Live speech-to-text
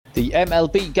The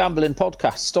MLB Gambling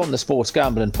Podcast on the Sports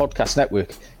Gambling Podcast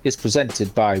Network is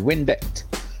presented by WynnBET.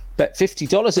 Bet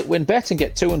 $50 at WynnBET and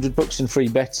get $200 in free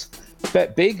bets.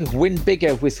 Bet big, win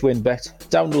bigger with WynnBET.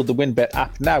 Download the WynnBET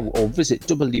app now or visit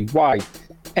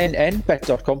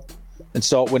wynnbet.com and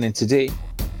start winning today.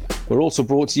 We're also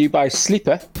brought to you by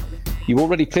Sleeper. You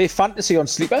already play fantasy on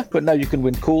Sleeper, but now you can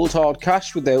win cold hard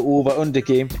cash with their over-under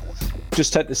game.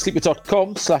 Just head to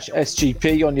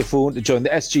sleeper.com/SGP on your phone to join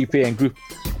the SGPN group,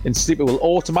 and Sleeper will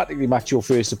automatically match your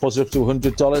first deposit up to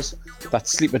 $100.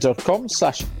 That's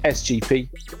sleeper.com/SGP,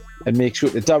 and make sure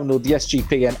to download the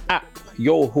SGPN app,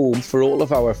 your home for all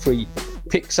of our free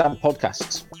picks and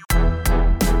podcasts.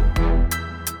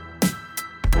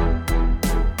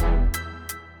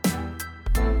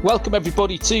 Welcome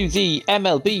everybody to the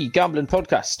MLB Gambling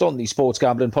Podcast on the Sports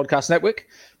Gambling Podcast Network.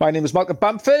 My name is Malcolm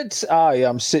Bamford. I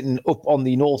am sitting up on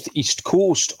the northeast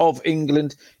coast of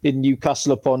England in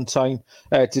Newcastle upon Tyne.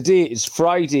 Today is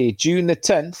Friday, June the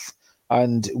 10th,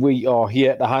 and we are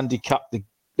here to handicap the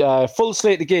full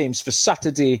slate of games for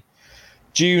Saturday,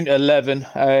 June 11.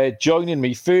 Joining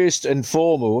me first and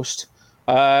foremost,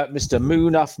 Mr.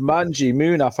 Munaf Manji.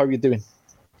 Munaf, how are you doing?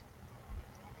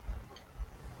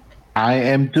 I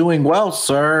am doing well,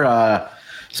 sir.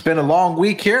 It's been a long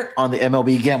week here on the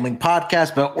MLB Gambling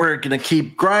Podcast, but we're going to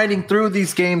keep grinding through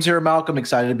these games here, Malcolm.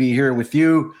 Excited to be here with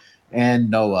you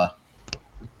and Noah.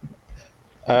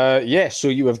 So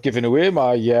you have given away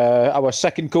our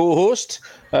second co-host.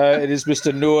 It is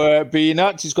Mr. Noah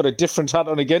Beanat. He's got a different hat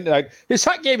on again tonight. His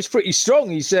hat game is pretty strong.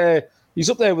 He's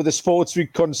up there with the Sports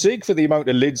Week consig for the amount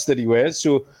of lids that he wears.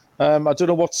 So I don't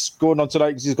know what's going on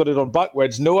tonight because he's got it on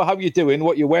backwards. Noah, how are you doing?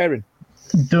 What are you wearing?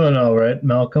 Doing all right,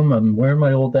 Malcolm. I'm wearing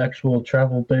my old actual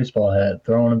travel baseball hat,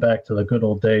 throwing it back to the good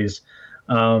old days,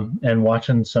 and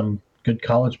watching some good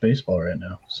college baseball right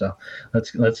now. So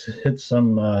let's hit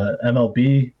some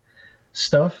MLB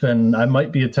stuff, and I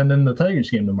might be attending the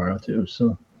Tigers game tomorrow too.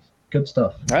 So good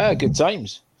stuff. Good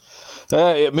times.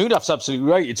 Munaf's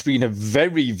absolutely right. It's been a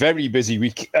very, very busy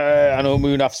week. I know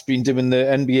Munaf's been doing the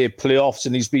NBA playoffs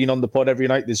and he's been on the pod every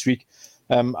night this week.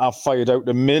 I've fired out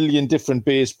a million different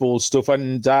baseball stuff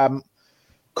and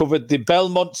covered the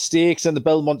Belmont Stakes and the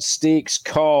Belmont Stakes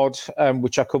card,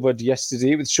 which I covered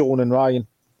yesterday with Sean and Ryan.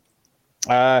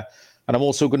 And I'm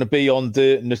also going to be on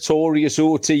the Notorious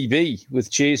OTB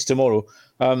with Chase tomorrow,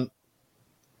 where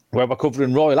we're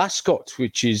covering Royal Ascot,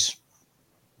 which is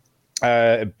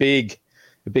a big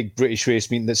British race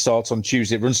meeting that starts on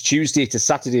Tuesday. It runs Tuesday to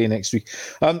Saturday next week.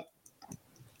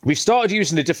 We've started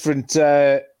using a different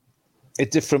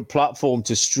platform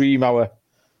to stream our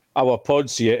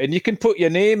pods here, and you can put your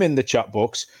name in the chat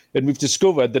box. And we've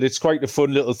discovered that it's quite a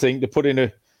fun little thing to put in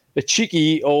a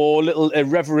cheeky or little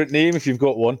irreverent name if you've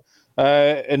got one.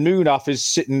 And Munaf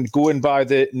is going by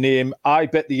the name I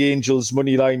bet the Angels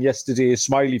money line yesterday,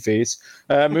 smiley face.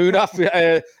 Munaf,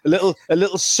 a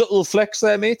little subtle flex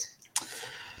there, mate.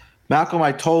 Malcolm,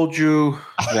 I told you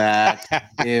that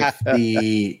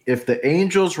if the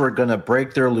Angels were going to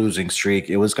break their losing streak,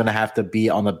 it was going to have to be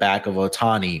on the back of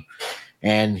Ohtani.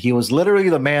 And he was literally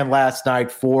the man last night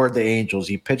for the Angels.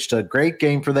 He pitched a great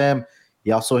game for them.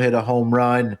 He also hit a home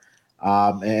run.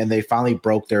 And they finally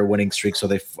broke their winning streak,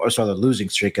 the losing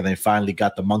streak, and they finally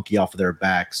got the monkey off of their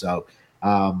back. So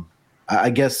I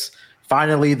guess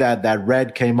finally that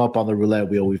red came up on the roulette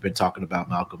wheel we've been talking about,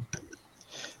 Malcolm.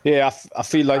 Yeah, I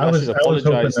feel like I should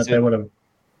apologize.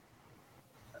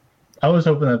 I was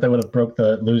hoping that they would have broke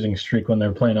the losing streak when they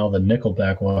were playing all the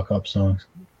Nickelback walk-up songs.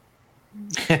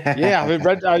 I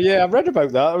read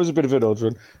about that. It was a bit of an odd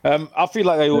one. I feel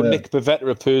like I owe Nick Pivetta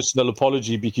a personal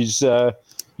apology because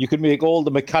you can make all the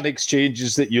mechanics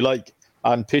changes that you like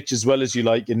and pitch as well as you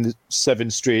like in 7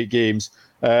 straight games.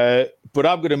 But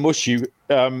I'm going to mush you.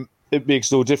 It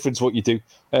makes no difference what you do.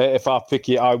 If I pick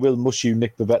you, I will mush you,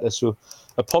 Nick Pivetta. So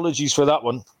apologies for that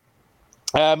one.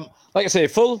 Like I say,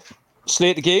 full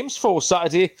slate of games for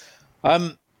Saturday.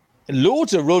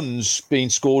 Loads of runs being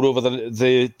scored over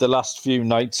the last few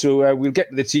nights. So we'll get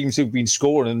to the teams who've been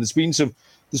scoring, and there's been some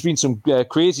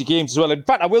crazy games as well. In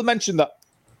fact, I will mention that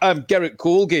Gerrit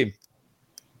Cole game,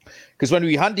 because when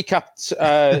we handicapped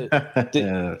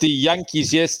the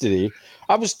Yankees yesterday,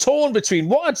 I was torn between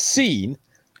what I'd seen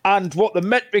and what the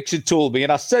metrics had told me,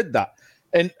 and I said that.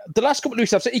 And the last couple of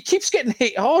weeks I've said he keeps getting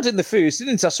hit hard in the first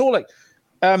innings. I saw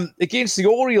against the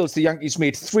Orioles, the Yankees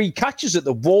made 3 catches at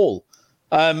the wall.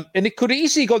 And it could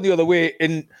easily gone the other way.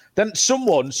 And then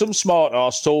some smart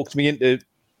ass talked me into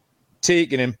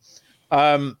taking him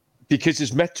because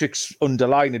his metrics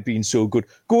underlying had been so good,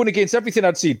 going against everything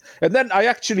I'd seen. And then I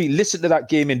actually listened to that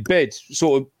game in bed,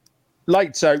 sort of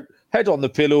lights out, head on the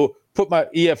pillow, put my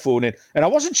earphone in, and I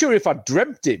wasn't sure if I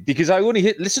dreamt it because I only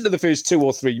listened to the first 2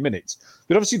 or 3 minutes.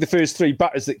 But obviously, the first 3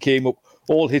 batters that came up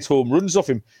all hit home runs off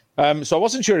him. So I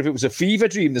wasn't sure if it was a fever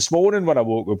dream this morning when I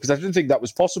woke up because I didn't think that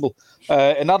was possible.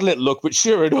 And had a little look, but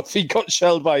sure enough, he got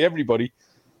shelled by everybody.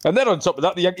 And then on top of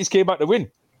that, the Yankees came back to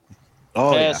win.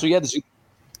 Oh, yeah. So yeah,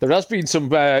 there has been some. Mood.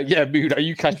 Did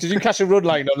you catch a run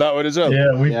line on that one as well?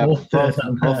 Yeah, we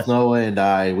both Noah and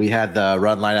I. We had the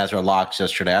run line as our locks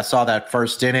yesterday. I saw that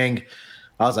first inning.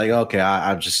 I was like, okay,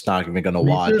 I'm just not even going to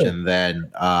watch. Too. And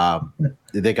then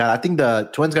I think the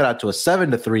Twins got out to a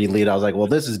 7-3 lead. I was like, well,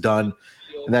 this is done.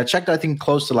 And I checked, I think,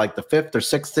 close to like the 5th or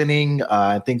 6th inning.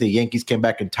 I think the Yankees came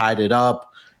back and tied it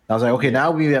up. I was like, okay,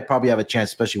 now we probably have a chance,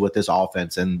 especially with this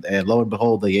offense. And lo and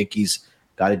behold, the Yankees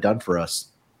got it done for us.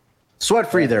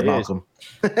 Sweat-free there, Malcolm.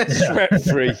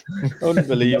 Sweat-free.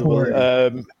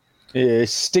 Unbelievable.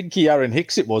 Stinky Aaron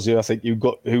Hicks it was, I think,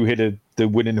 who hit the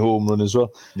winning home run as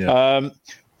well. Yeah.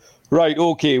 Right,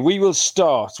 okay, we will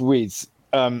start with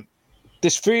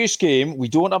this first game. We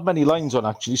don't have many lines on,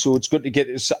 actually, so it's good to get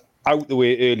this out the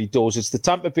way early doors. It's the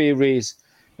Tampa Bay Rays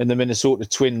and the Minnesota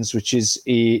Twins, which is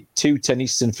a 2:10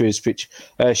 Eastern first pitch.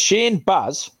 Shane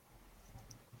Baz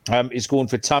is going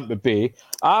for Tampa Bay.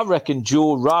 I reckon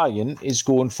Joe Ryan is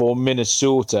going for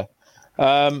Minnesota.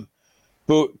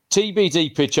 But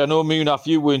TBD pitcher, I know, Munaf,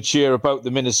 you weren't sure about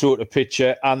the Minnesota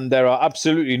pitcher, and there are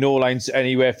absolutely no lines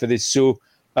anywhere for this. So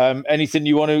anything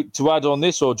you want to add on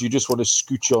this, or do you just want to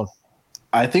scooch on?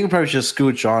 I think we probably should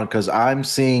scooch on because I'm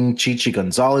seeing Chichi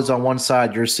Gonzalez on one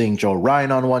side. You're seeing Joe Ryan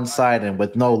on one side, and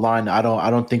with no line, I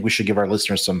don't think we should give our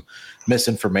listeners some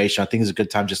misinformation. I think it's a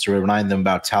good time just to remind them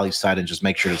about Tally's side and just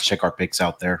make sure to check our picks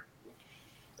out there.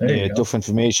 Tough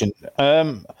information.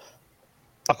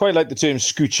 I quite like the term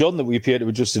scooch on that we appear to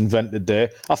have just invented there.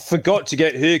 I forgot to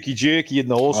get Herky Jerky in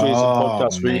the horse racing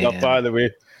podcast read up, by the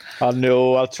way. I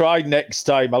know. I'll try next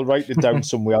time. I'll write it down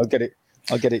somewhere. I'll get it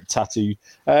tattooed.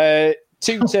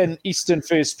 2:10 Eastern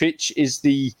first pitch is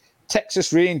the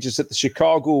Texas Rangers at the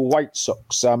Chicago White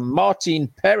Sox. Martin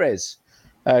Perez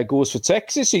goes for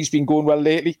Texas. He's been going well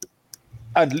lately.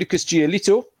 And Lucas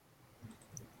Giolito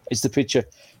is the pitcher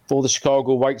for the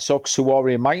Chicago White Sox, who are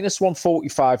a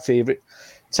 -145 favourite.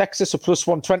 Texas a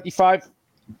 +125.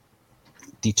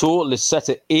 The total is set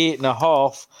at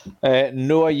 8.5.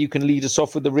 Noah, you can lead us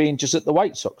off with the Rangers at the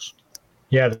White Sox.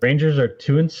 Yeah, the Rangers are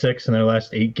 2-6 in their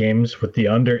last 8 games, with the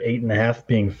under 8.5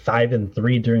 being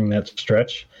 5-3 during that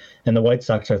stretch. And the White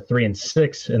Sox are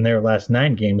 3-6 in their last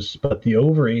 9 games, but the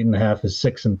over 8.5 is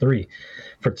 6-3.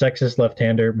 For Texas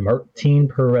left-hander Martin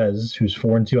Perez, who's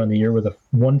 4-2 on the year with a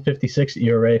 1.56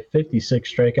 ERA,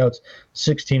 56 strikeouts,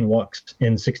 16 walks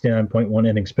in 69.1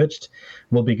 innings pitched,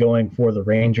 will be going for the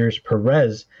Rangers.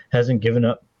 Perez hasn't given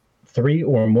up 3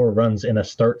 or more runs in a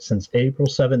start since April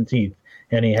 17th.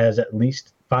 And he has at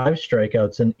least 5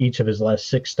 strikeouts in each of his last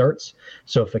 6 starts.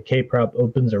 So if a K-prop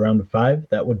opens around 5,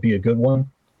 that would be a good one.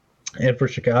 And for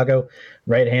Chicago,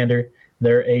 right-hander,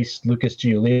 their ace, Lucas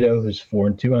Giolito, who's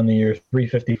 4-2 on the year,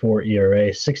 3.54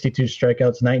 ERA, 62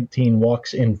 strikeouts, 19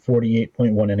 walks in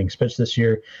 48.1 innings pitched this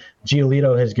year.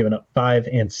 Giolito has given up 5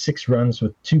 and 6 runs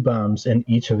with 2 bombs in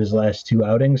each of his last 2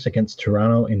 outings against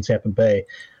Toronto and Tampa Bay.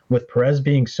 With Perez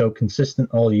being so consistent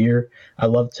all year, I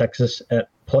love Texas at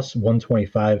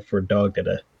 +125 for dog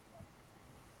today.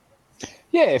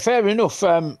 Yeah, fair enough.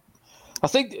 I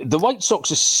think the White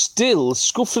Sox are still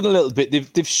scuffling a little bit.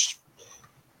 They've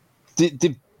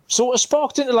sort of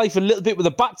sparked into life a little bit with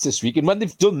the bats this week, and when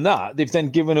they've done that, they've then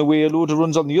given away a load of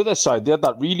runs on the other side. They had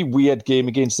that really weird game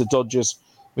against the Dodgers,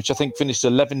 which I think finished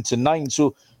 11-9.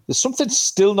 So there's something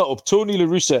still not up. Tony La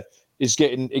Russa is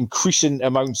getting increasing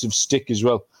amounts of stick as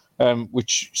well.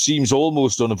 Which seems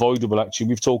almost unavoidable, actually.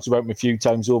 We've talked about him a few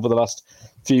times over the last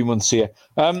few months here.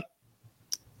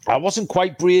 I wasn't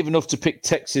quite brave enough to pick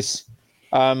Texas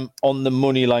on the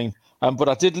money line, but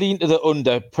I did lean to the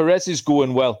under. Perez is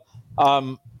going well,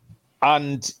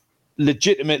 and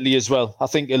legitimately as well. I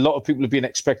think a lot of people have been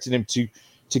expecting him to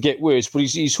get worse, but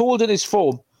he's holding his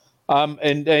form.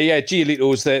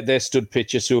 Giolito is their stud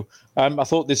pitcher, so I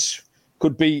thought this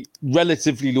could be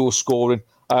relatively low scoring.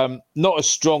 Not as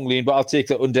strongly, but I'll take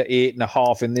the under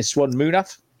 8.5 in this one.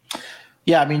 Munaf?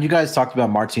 Yeah, I mean, you guys talked about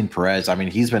Martin Perez. I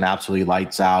mean, he's been absolutely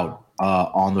lights out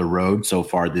on the road so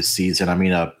far this season. I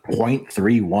mean, a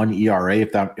 .31 ERA.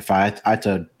 If I had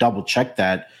to double check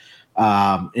that,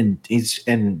 and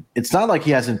it's not like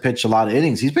he hasn't pitched a lot of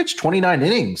innings. He's pitched 29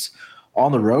 innings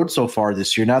on the road so far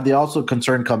this year. Now, the also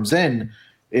concern comes in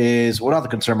is, well, not the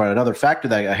concern, but another factor,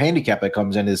 that a handicap that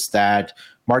comes in is that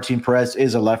Martin Perez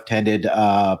is a left-handed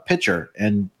pitcher,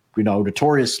 and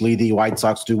notoriously the White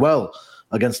Sox do well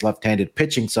against left-handed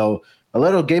pitching. So a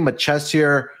little game of chess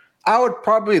here. I would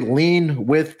probably lean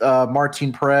with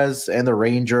Martin Perez and the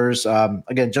Rangers,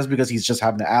 again, just because he's just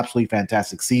having an absolutely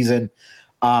fantastic season.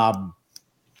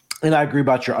 And I agree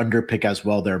about your under pick as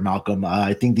well there, Malcolm.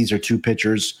 I think these are two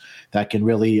pitchers that can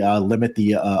really limit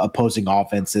the opposing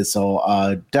offenses.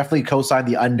 So definitely co-sign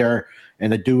the under.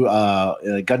 And I do,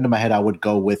 gun to my head, I would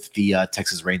go with the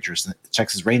Texas Rangers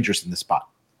in this spot.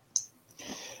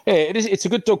 Yeah, it's a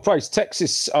good dog price.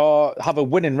 Texas have a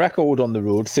winning record on the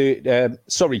road.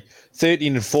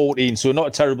 13-14, so not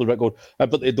a terrible record.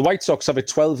 But the White Sox have a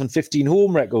 12-15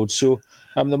 home record, so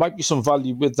there might be some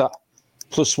value with that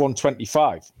plus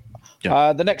 125.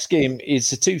 Yeah. The next game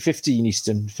is a 2:15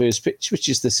 Eastern first pitch, which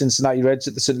is the Cincinnati Reds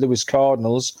at the St. Louis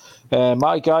Cardinals.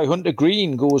 My guy Hunter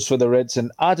Green goes for the Reds,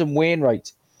 and Adam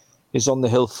Wainwright is on the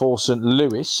hill for St.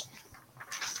 Louis.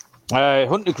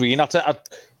 Hunter Green, I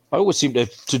always seem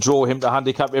to draw him to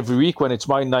handicap every week when it's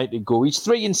my night to go. He's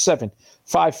 3-7,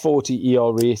 5.40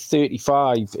 ERA,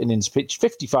 35 innings pitched,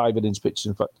 55 innings pitched,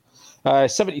 in fact.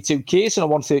 72 Ks and a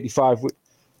 135.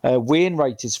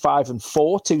 Wainwright is 5-4,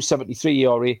 2.73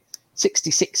 ERA,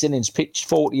 66 innings pitched,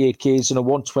 48 Ks and a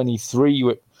 123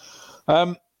 whip.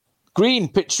 Green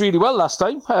pitched really well last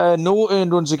time. No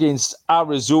earned runs against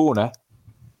Arizona.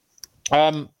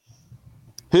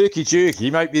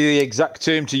 Herky-jerky might be the exact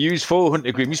term to use for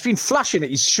Hunter Green. He's been flashing it.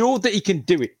 He's showed that he can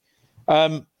do it.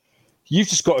 You've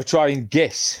just got to try and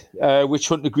guess which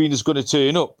Hunter Green is going to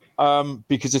turn up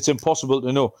because it's impossible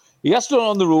to know. He has done it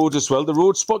on the road as well. The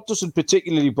road spot doesn't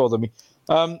particularly bother me.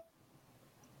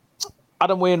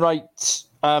 Adam Wainwright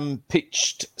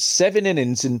pitched 7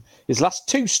 innings in his last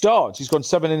 2 starts. He's gone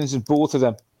 7 innings in both of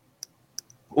them.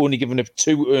 Only given up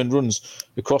 2 earned runs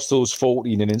across those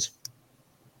 14 innings.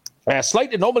 A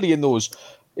slight anomaly in those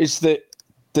is that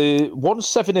the 1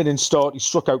 7-inning start, he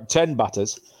struck out 10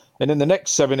 batters. And in the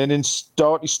next 7-inning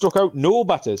start, he struck out no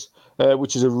batters,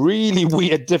 which is a really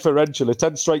weird differential, a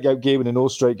 10 strikeout game and a no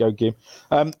strikeout game.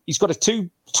 He's got a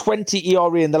 2.20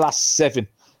 ERA in the last 7.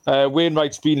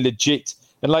 Wainwright's been legit.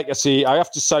 And like I say, I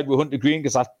have to side with Hunter Green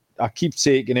because I keep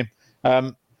taking him.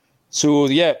 So,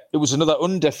 yeah, it was another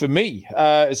under for me.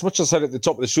 As much as I said at the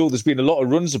top of the show, there's been a lot of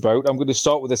runs about. I'm going to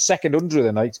start with a second under of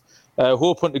the night.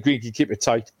 Hope Hunter Green can keep it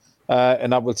tight.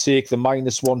 And I will take the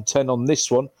minus 110 on this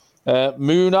one.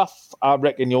 Munaf, I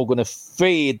reckon you're going to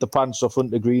fade the pants off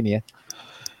Hunter Green here.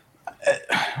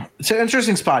 It's an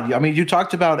interesting spot. I mean, you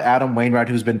talked about Adam Wainwright,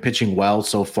 who's been pitching well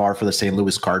so far for the St.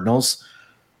 Louis Cardinals.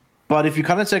 But if you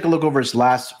kind of take a look over his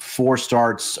last 4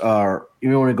 starts,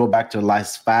 you want to go back to the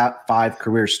last 5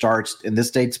 career starts, and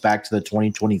this dates back to the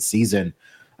 2020 season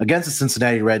against the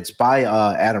Cincinnati Reds by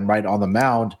Adam Wright on the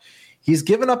mound. He's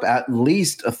given up at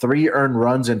least 3 earned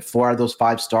runs in 4 of those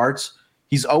 5 starts.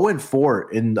 He's 0-4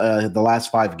 in the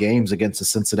last 5 games against the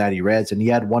Cincinnati Reds, and he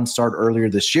had 1 start earlier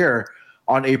this year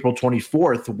on April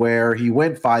 24th where he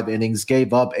went 5 innings,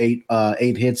 gave up 8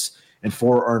 hits, and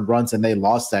 4 earned runs, and they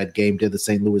lost that game to the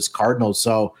St. Louis Cardinals.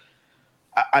 So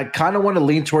I kind of want to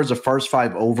lean towards the first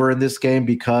 5 over in this game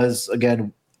because,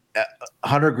 again,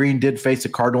 Hunter Green did face the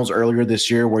Cardinals earlier this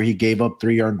year where he gave up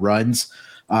 3 earned runs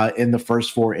in the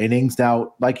first 4 innings.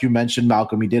 Now, like you mentioned,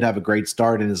 Malcolm, he did have a great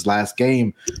start in his last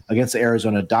game against the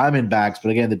Arizona Diamondbacks.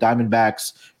 But, again, the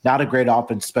Diamondbacks, not a great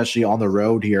offense, especially on the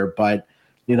road here, but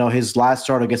you know, his last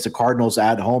start against the Cardinals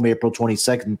at home, April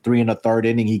 22nd, 3 1/3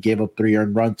 inning, he gave up 3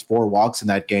 earned runs, 4 walks in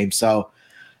that game. So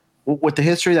with the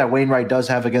history that Wainwright does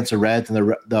have against the Reds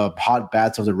and the hot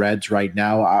bats of the Reds right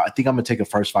now, I think I'm going to take a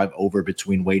first 5 over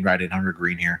between Wainwright and Hunter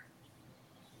Green here.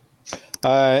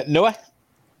 Noah?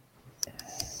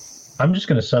 I'm just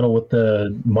going to settle with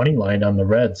the money line on the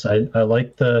Reds. I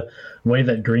like the way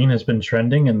that Green has been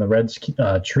trending, and the Reds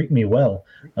treat me well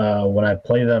when I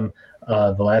play them.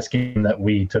 The last game that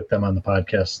we took them on the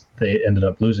podcast, they ended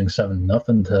up losing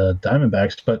 7-0 to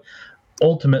Diamondbacks. But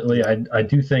ultimately, I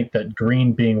do think that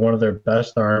Green being one of their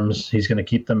best arms, he's going to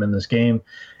keep them in this game.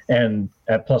 And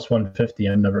at plus 150,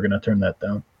 I'm never going to turn that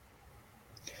down.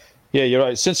 Yeah, you're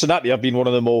right. Cincinnati have been one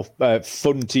of the more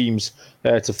fun teams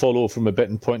to follow from a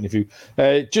betting point of view.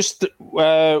 Just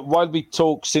while we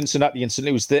talk Cincinnati and St.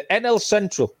 Louis, the NL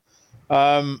Central,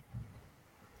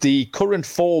 the current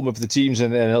form of the teams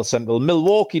in the NL Central,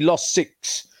 Milwaukee lost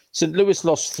 6, St. Louis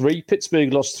lost 3,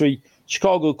 Pittsburgh lost 3,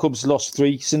 Chicago Cubs lost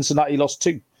 3, Cincinnati lost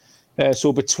 2.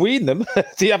 So between them,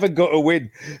 they haven't got a win.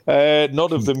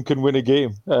 None of them can win a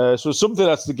game. So something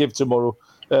has to give tomorrow.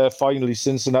 Finally,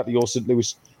 Cincinnati or St.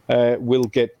 Louis will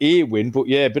get a win. But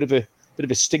yeah, a bit of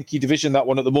a stinky division, that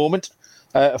one at the moment.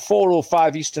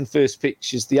 4:05 Eastern first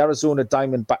pitch is the Arizona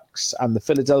Diamondbacks and the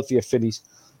Philadelphia Phillies.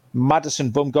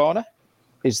 Madison Bumgarner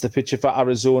is the pitcher for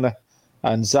Arizona.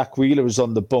 and Zach Wheeler is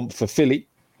on the bump for Philly.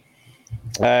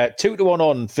 2-1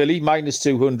 on Philly, minus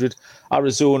 200.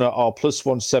 Arizona are plus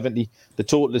 170. The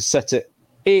total is set at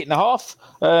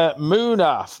 8.5.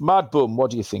 Munaf, Mad Bum,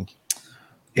 what do you think?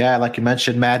 Yeah, like you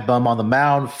mentioned, Mad Bum on the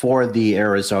mound for the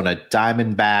Arizona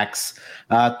Diamondbacks.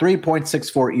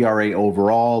 3.64 ERA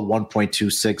overall,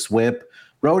 1.26 WHIP.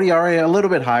 Road ERA a little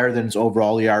bit higher than his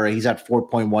overall ERA. He's at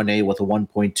 4.18 with a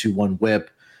 1.21 WHIP.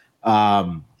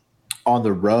 On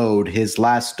the road, his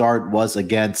last start was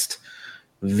against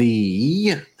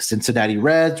the Cincinnati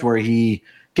Reds, where he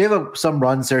gave up some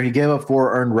runs there. He gave up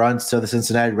 4 earned runs to the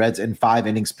Cincinnati Reds in 5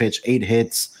 innings pitched, 8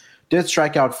 hits. Did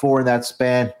strike out 4 in that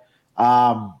span.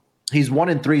 He's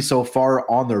 1-3 so far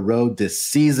on the road this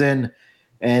season.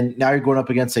 And now you're going up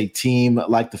against a team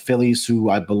like the Phillies, who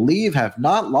I believe have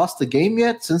not lost the game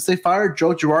yet since they fired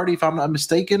Joe Girardi, if I'm not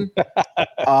mistaken.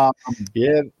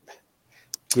 Yeah.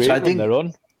 Great, so I think they're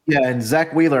on. Yeah, and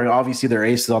Zach Wheeler, obviously their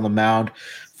aces on the mound.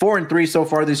 4-3 so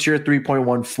far this year,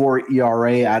 3.14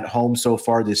 ERA at home so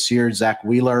far this year. Zach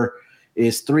Wheeler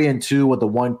is 3-2 with a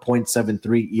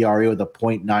 1.73 ERA with a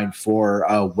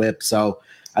 0.94 WHIP. So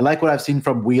I like what I've seen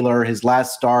from Wheeler. His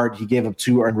last start, he gave up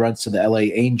 2 earned runs to the LA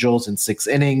Angels in 6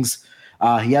 innings.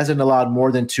 He hasn't allowed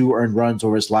more than 2 earned runs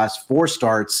over his last 4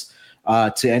 starts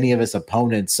to any of his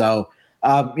opponents. So,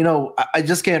 I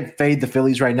just can't fade the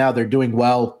Phillies right now. They're doing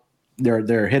well.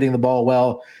 They're hitting the ball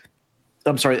well.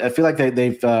 I'm sorry. I feel like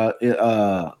they've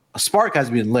a spark has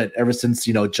been lit ever since,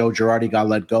 Joe Girardi got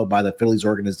let go by the Phillies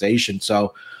organization.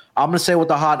 So I'm going to say with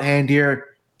the hot hand here,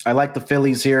 I like the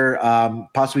Phillies here.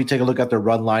 Possibly take a look at their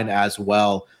run line as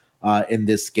well in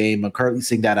this game. I'm currently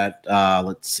seeing that at,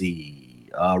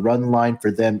 run line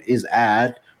for them is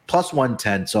at plus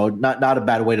 110. So not a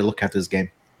bad way to look at this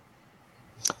game.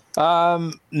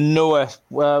 Noah,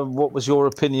 what was your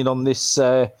opinion on this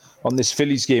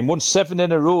Phillies game? Won 7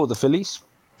 in a row, the Phillies.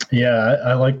 Yeah,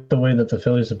 I like the way that the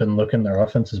Phillies have been looking. Their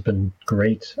offense has been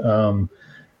great.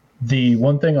 The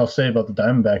one thing I'll say about the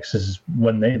Diamondbacks is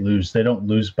when they lose, they don't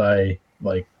lose by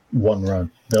like 1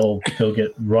 run. They'll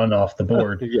get run off the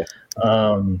board. Yeah.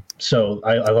 So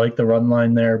I like the run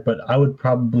line there, but I would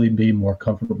probably be more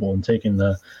comfortable in taking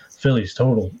the Phillies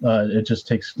total. It just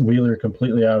takes Wheeler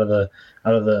completely out of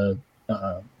the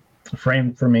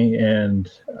frame for me,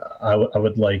 and I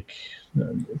would like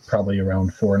probably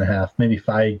around 4.5, maybe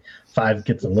 5. 5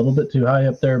 gets a little bit too high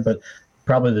up there, but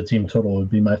probably the team total would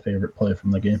be my favorite play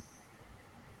from the game.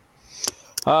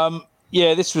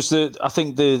 This was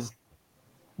the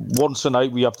once a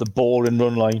night we have the ball and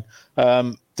run line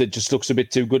that just looks a bit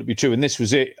too good to be true, and this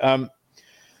was it.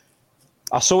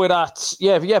 I saw it at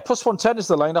plus 110 is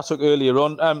the line I took earlier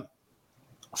on.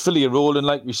 Philly are rolling,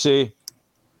 like we say.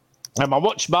 I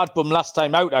watched Mad Bum last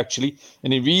time out actually,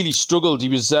 and he really struggled. He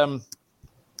was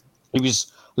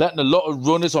letting a lot of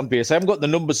runners on base. I haven't got the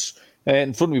numbers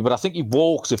in front of me, but I think he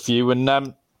walked a few,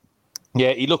 and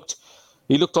he looked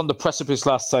on the precipice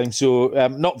last time. So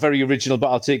not very original, but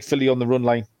I'll take Philly on the run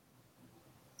line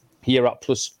here at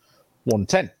plus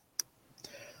 110.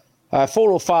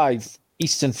 4:05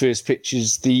 Eastern first pitch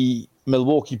is the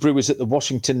Milwaukee Brewers at the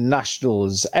Washington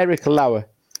Nationals. Eric Lauer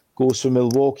goes for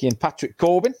Milwaukee, and Patrick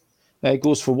Corbin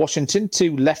goes for Washington.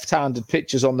 2 left-handed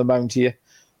pitchers on the mound here.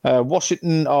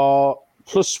 Washington are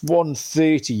plus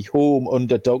 130 home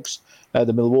underdogs.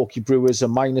 The Milwaukee Brewers are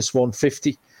minus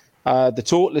 150. The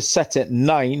total is set at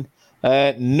 9.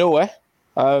 Noah,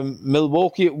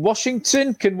 Milwaukee at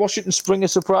Washington. Can Washington spring a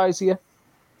surprise here?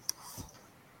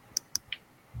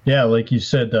 Yeah, like you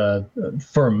said,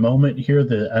 for a moment here,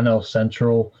 the NL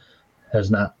Central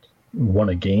has not won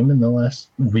a game in the last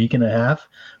week and a half.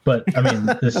 But I mean,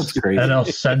 this NL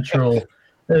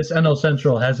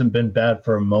Central hasn't been bad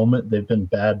for a moment. They've been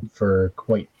bad for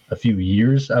quite a few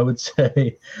years, I would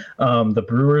say. The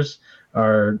Brewers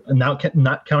are now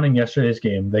not counting yesterday's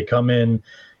game. They come in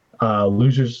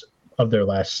losers of their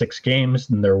last 6 games,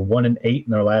 and they're 1-8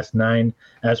 in their last 9.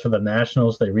 As for the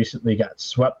Nationals, they recently got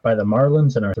swept by the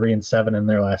Marlins and are 3-7 in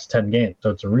their last 10 games.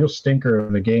 So it's a real stinker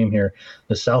of a game here.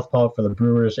 The southpaw for the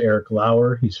Brewers, Eric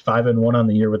Lauer, he's 5-1 on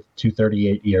the year with a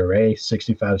 2.38 ERA,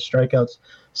 65 strikeouts,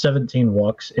 17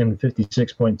 walks in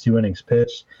 56.2 innings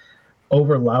pitched.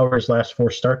 Over Lauer's last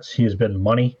 4 starts, he has been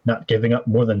money, not giving up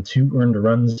more than 2 earned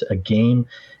runs a game.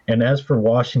 And as for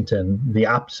Washington, the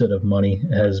opposite of money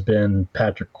has been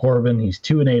Patrick Corbin. He's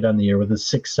 2-8 on the year with a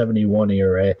 6.71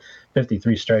 ERA,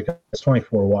 53 strikeouts,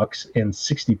 24 walks in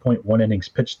 60.1 innings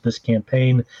pitched this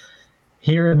campaign.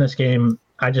 Here in this game,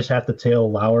 I just have to tail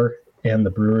Lauer and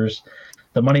the Brewers.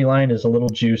 The money line is a little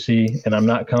juicy, and I'm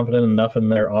not confident enough in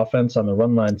their offense on the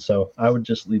run line, so I would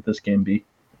just leave this game be.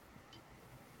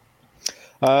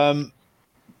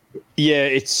 Yeah,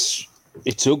 it's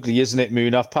ugly, isn't it,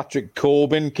 Munaf? Patrick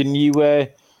Corbin, can you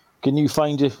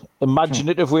find an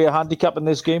imaginative way of handicapping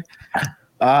this game?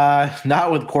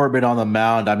 Not with Corbin on the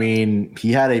mound. I mean,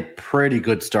 he had a pretty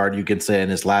good start, you can say, in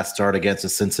his last start against the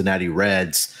Cincinnati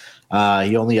Reds.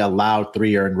 He only allowed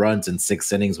 3 earned runs in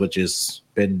 6 innings, which has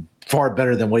been far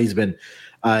better than what he's been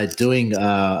doing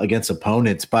against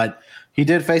opponents. But he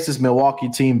did face his Milwaukee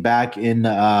team back in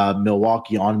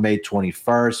Milwaukee on May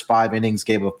 21st. 5 innings,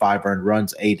 gave up 5 earned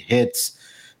runs, 8 hits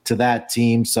to that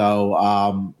team.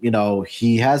 So,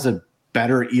 he has a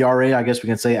better ERA, I guess we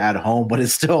can say, at home, but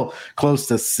it's still close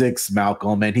to 6,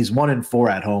 Malcolm, and he's 1-4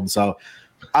 at home. So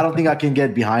I don't think I can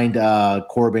get behind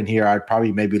Corbin here. I'd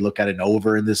probably maybe look at an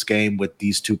over in this game with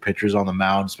these 2 pitchers on the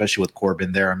mound, especially with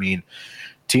Corbin there. I mean,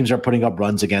 teams are putting up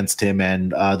runs against him,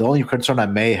 and the only concern I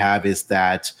may have is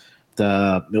that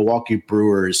the Milwaukee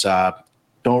Brewers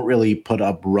don't really put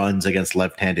up runs against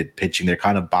left-handed pitching. They're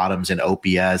kind of bottoms in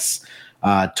OPS,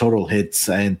 total hits,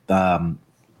 and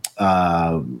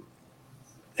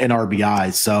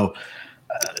RBIs. So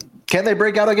can they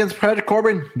break out against Patrick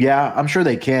Corbin? Yeah, I'm sure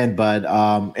they can. But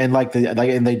and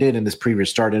they did in this previous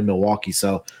start in Milwaukee.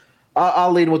 So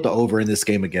I'll lean with the over in this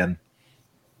game again.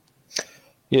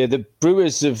 Yeah, the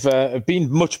Brewers have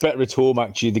been much better at home.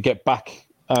 Actually, they get back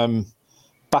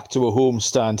to a home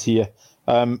stand here,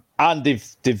 and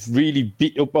they've really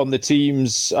beat up on the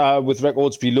teams with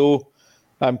records below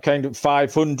kind of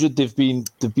 500. They've been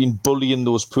bullying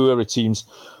those poorer teams.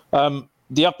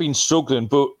 They have been struggling,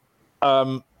 but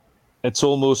it's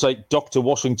almost like Dr.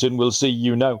 Washington will see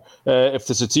you now. If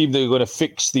there's a team that are going to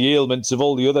fix the ailments of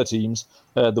all the other teams,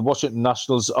 the Washington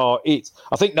Nationals are it.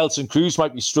 I think Nelson Cruz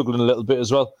might be struggling a little bit as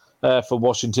well for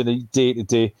Washington day to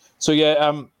day. So,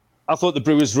 I thought the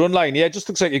Brewers' run line, just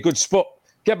looks like a good spot.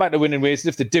 Get back to winning ways. And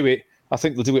if they do it, I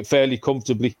think they'll do it fairly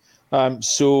comfortably.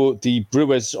 So the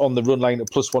Brewers on the run line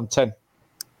at plus 110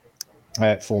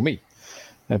 for me.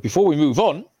 Before we move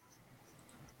on,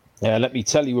 let me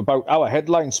tell you about our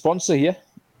headline sponsor here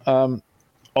on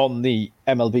the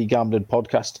MLB Gambling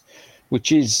Podcast,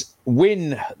 which is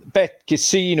WynnBET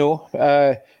Casino.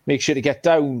 Make sure to get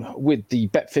down with the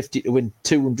Bet 50 to win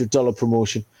 $200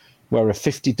 promotion, where a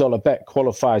 $50 bet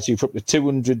qualifies you for up to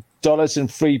 $200 in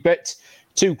free bets.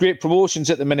 2 great promotions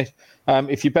at the minute.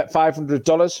 If you bet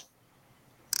 $500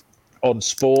 on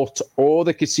sport or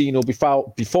the casino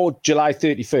before July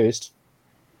 31st,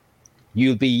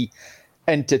 you'll be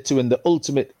entered to win the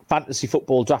ultimate fantasy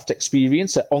football draft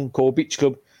experience at Encore Beach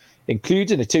Club,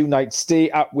 including a 2-night stay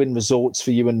at Wynn Resorts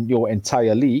for you and your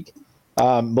entire league.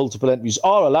 Multiple entries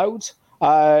are allowed.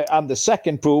 And the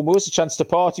second promo is a chance to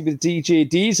party with DJ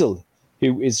Diesel,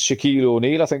 who is Shaquille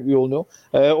O'Neal, I think we all know.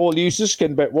 All users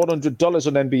can bet $100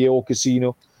 on NBA or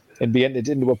casino and be entered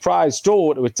into a prize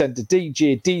draw to attend the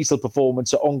DJ Diesel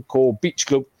performance at Encore Beach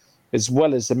Club, as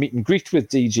well as the meet and greet with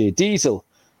DJ Diesel.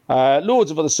 Loads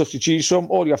of other stuff to choose from.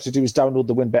 All you have to do is download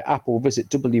the WynnBET app or visit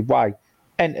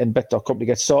wynnbet.com to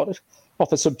get started.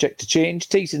 Offer subject to change.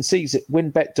 T's and C's at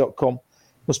wynnbet.com.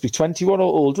 Must be 21 or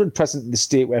older and present in the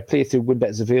state where playthrough WynnBET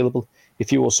is available.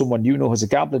 If you or someone you know has a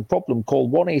gambling problem,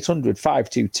 call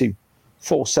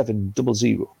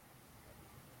 1-800-522-4700.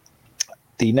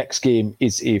 The next game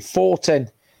is a 4:10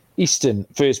 Eastern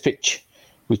first pitch,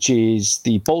 which is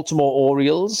the Baltimore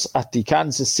Orioles at the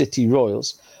Kansas City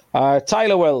Royals.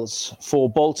 Tyler Wells for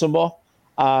Baltimore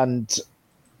and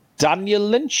Daniel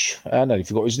Lynch. I nearly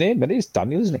forgot his name, but it is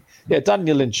Daniel, isn't it? Yeah,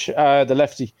 Daniel Lynch, the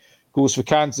lefty, goes for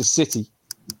Kansas City.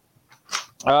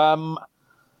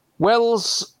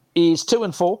 Wells is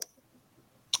 2-4,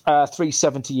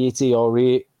 378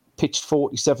 ERA, pitched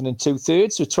 47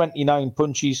 2/3, so 29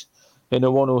 punches in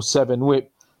a 107 whip.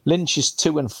 Lynch is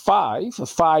 2-5, a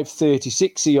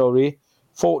 536 ERA,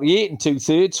 48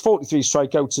 2/3, 43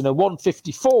 strikeouts and a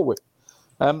 154 whip.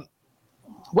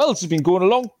 Wells has been going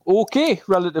along okay,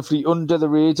 relatively under the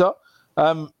radar.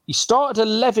 He started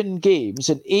 11 games,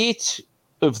 and 8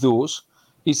 of those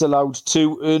he's allowed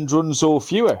 2 earned runs or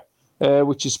fewer,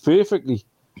 which is perfectly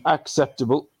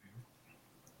acceptable.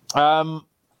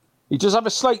 He does have a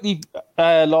slightly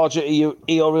larger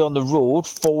ERA on the road,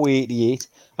 488.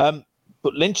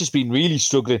 But Lynch has been really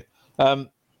struggling.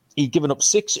 He'd given up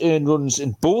 6 earned runs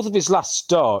in both of his last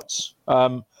starts.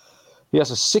 He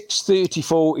has a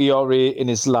 6.34 ERA in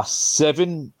his last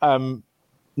 7.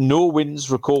 No wins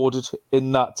recorded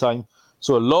in that time.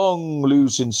 So a long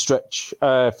losing stretch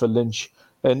for Lynch.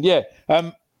 And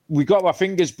we got our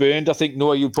fingers burned. I think,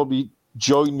 Noah, you'll probably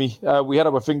join me. We had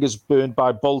our fingers burned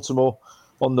by Baltimore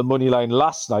on the money line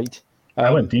last night. I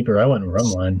went deeper. I went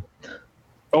run line.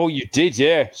 Oh, you did,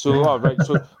 yeah. So,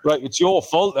 right, it's your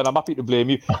fault, and I'm happy to blame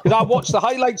you. Because I watched the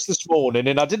highlights this morning,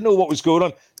 and I didn't know what was going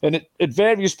on. And at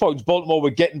various points, Baltimore were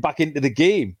getting back into the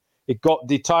game.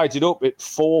 They tied it up at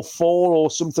 4-4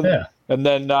 or something, and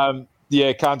then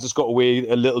Kansas got away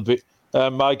a little bit.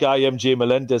 My guy MJ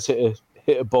Melendez hit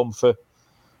a bomb for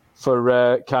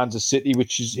Kansas City,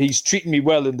 he's treating me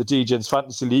well in the DJ's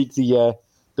Fantasy League, the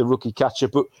rookie catcher.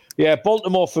 But yeah,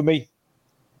 Baltimore for me.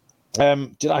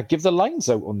 Did I give the lines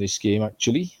out on this game,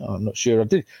 actually? I'm not sure I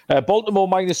did. Baltimore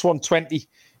minus 120,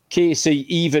 KC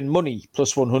even money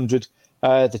plus 100.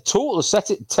 The total is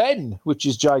set at 10, which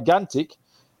is gigantic.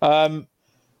 I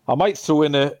might throw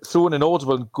in an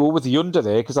audible and go with the under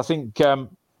there because I think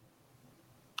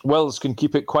Wells can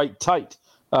keep it quite tight.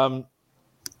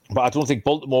 But I don't think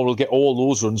Baltimore will get all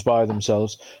those runs by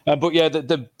themselves. But yeah,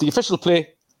 the official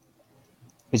play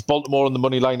is Baltimore on the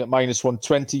money line at minus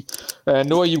 120.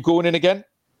 Noah, you going in again?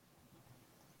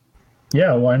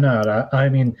 Yeah, why not? I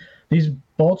mean, these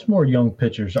Baltimore young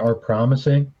pitchers are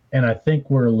promising, and I think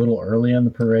we're a little early on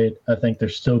the parade. I think they're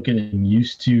still getting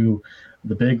used to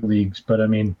the big leagues, but I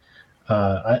mean,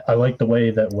 I like the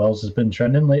way that Wells has been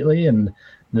trending lately, and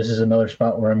this is another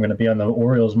spot where I'm going to be on the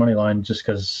Orioles money line just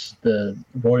because the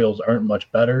Royals aren't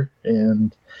much better,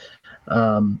 and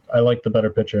I like the better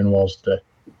pitcher in Wells today.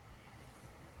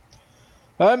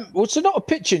 Was there not a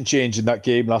pitching change in that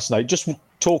game last night? Just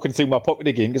talking through my pocket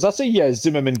again, because I see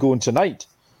Zimmerman going tonight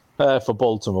for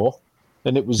Baltimore,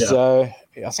 and it was I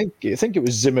think it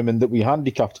was Zimmerman that we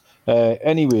handicapped.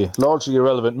 Anyway, largely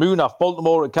irrelevant. Munaf,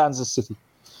 Baltimore at Kansas City.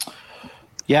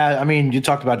 Yeah, I mean, you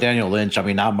talked about Daniel Lynch. I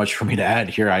mean, not much for me to add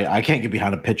here. I can't get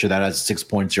behind a pitcher that has a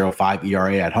 6.05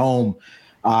 ERA at home.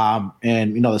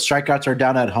 And, the strikeouts are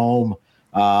down at home.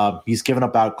 He's given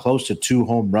about close to 2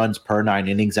 home runs per 9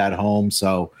 innings at home.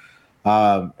 So,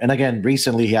 and again,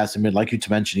 recently he has been, like you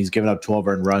mentioned, he's given up 12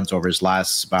 earned runs over his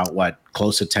last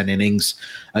close to 10 innings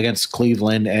against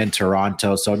Cleveland and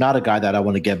Toronto. So not a guy that I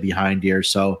want to get behind here.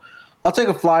 So I'll take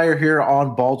a flyer here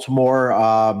on Baltimore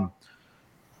on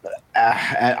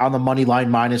the money line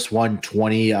minus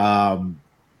 120.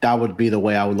 That would be the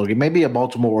way I would look at maybe a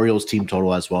Baltimore Orioles team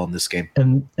total as well in this game.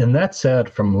 And that's sad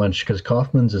from Lynch because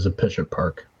Kaufman's is a pitcher's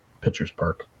park.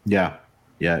 Yeah,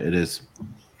 it is.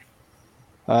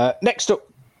 Next up,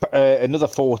 another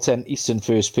 4:10 Eastern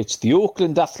first pitch. The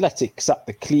Oakland Athletics at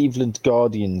the Cleveland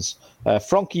Guardians.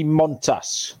 Frankie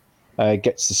Montas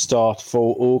gets the start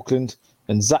for Oakland,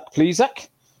 and Zach Plesac,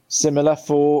 similar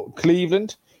for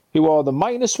Cleveland, who are the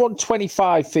minus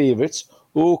 125 favourites.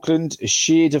 Oakland, a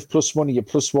shade of plus money at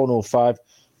plus 105.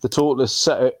 The total is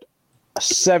set at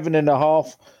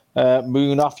 7.5.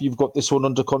 Munaf, you've got this one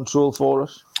under control for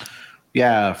us.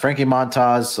 Yeah, Frankie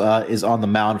Montas is on the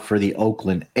mound for the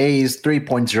Oakland A's.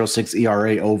 3.06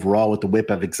 ERA overall with a whip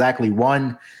of exactly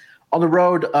 1. On the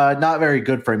road, not very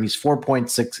good for him. He's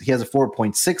 4.6. He has a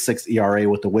 4.66 ERA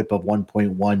with a whip of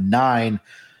 1.19.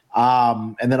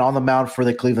 And then on the mound for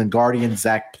the Cleveland Guardians,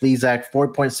 Zach Plesac,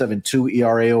 4.72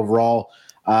 ERA overall,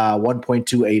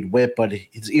 1.28 whip, but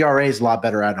his ERA is a lot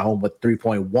better at home with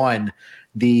 3.1.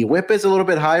 The whip is a little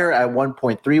bit higher at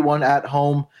 1.31 at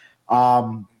home.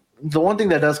 The one thing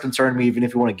that does concern me, even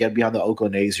if you want to get beyond the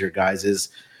Oakland A's here, guys, is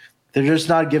they're just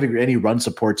not giving any run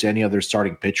support to any other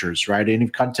starting pitchers, right? And if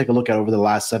you kind of take a look at over the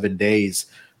last 7 days,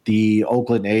 the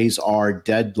Oakland A's are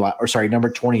number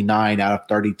 29 out of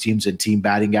 30 teams in team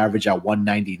batting average at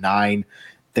 199.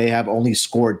 They have only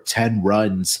scored 10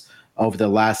 runs over the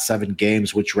last 7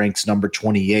 games, which ranks number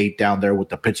 28 down there with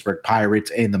the Pittsburgh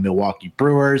Pirates and the Milwaukee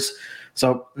Brewers.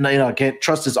 So, can't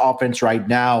trust his offense right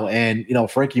now. And,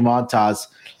 Frankie Montas,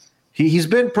 he's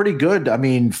been pretty good. I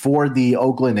mean, for the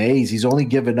Oakland A's, he's only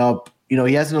given up, he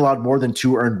hasn't allowed more than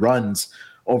 2 earned runs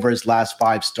over his last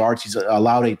 5 starts. He's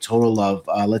allowed a total of,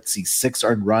 6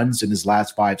 earned runs in his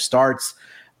last 5 starts.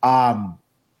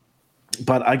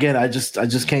 But again, I just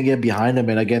can't get behind him.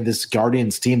 And again, this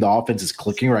Guardians team, the offense is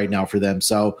clicking right now for them.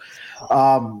 So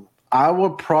I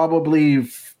would probably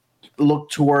look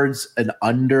towards an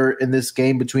under in this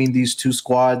game between these two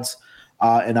squads.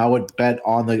 And I would bet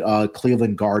on the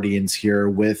Cleveland Guardians here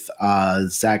with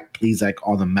Zach Plesac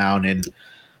on the mound. And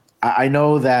I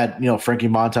know that, Frankie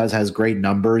Montas has great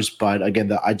numbers, but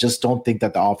again, I just don't think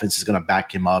that the offense is going to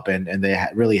back him up, and they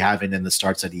really haven't in the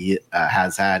starts that he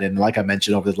has had. And like I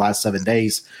mentioned, over the last 7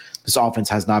 days, this offense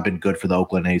has not been good for the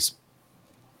Oakland A's.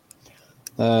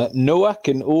 Noah,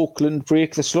 can Oakland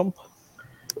break the slump?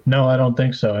 No, I don't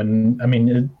think so. And I mean,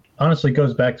 it honestly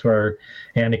goes back to our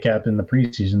handicap in the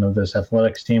preseason of this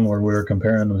Athletics team where we were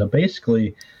comparing them to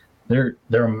basically they're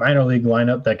a minor league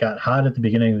lineup that got hot at the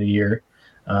beginning of the year.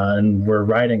 And we're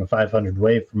riding a 500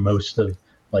 wave for most of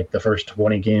like the first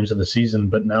 20 games of the season,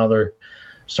 but now they're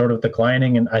sort of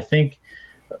declining. And I think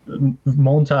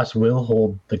Montas will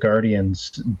hold the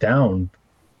Guardians down.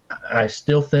 I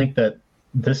still think that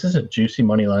this is a juicy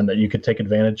money line that you could take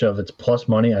advantage of. It's plus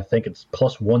money. I think it's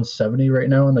plus 170 right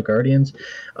now on the Guardians.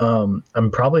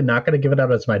 I'm probably not going to give it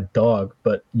out as my dog,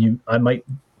 but I might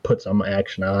put some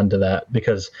action onto that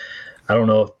because I don't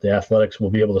know if the Athletics will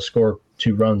be able to score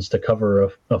 2 runs to cover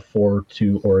a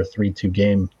 4-2 or a 3-2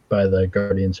 game by the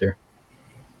Guardians here.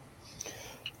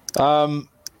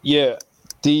 Yeah,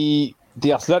 the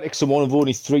Athletics are one of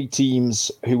only 3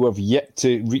 teams who have yet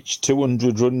to reach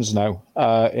 200 runs now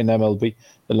in MLB,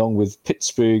 along with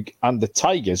Pittsburgh and the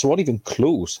Tigers, who aren't even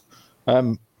close.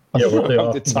 We're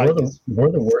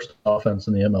the worst offense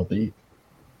in the MLB.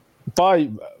 By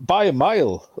a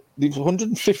mile. They've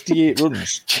 158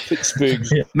 runs. Pittsburgh.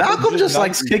 Yeah. Malcolm just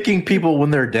likes kicking people when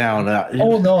they're down.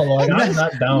 Oh no, like I'm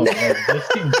not down. Like, this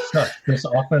team sucks. This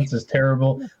offense is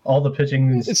terrible. All the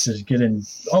pitching is just getting.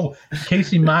 Oh,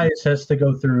 Casey Mize has to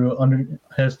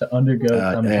undergo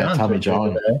Tommy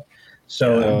John today.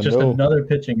 So another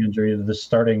pitching injury to the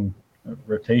starting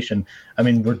rotation. I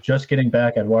mean, we're just getting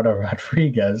back Eduardo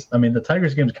Rodriguez. I mean, the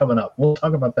Tigers game's coming up. We'll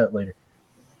talk about that later.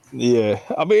 Yeah,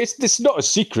 I mean, it's not a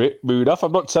secret, Moonaf.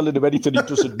 I'm not telling him anything he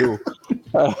doesn't know.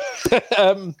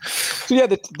 So, yeah,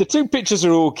 the 2 pitchers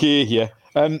are okay here.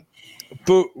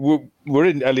 But we're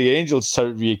in LA Angels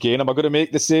territory again. Am I going to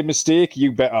make the same mistake?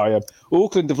 You bet I am.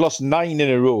 Oakland have lost 9 in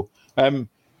a row.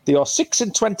 They are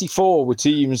 6-24 with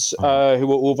teams who are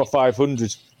over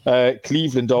 500.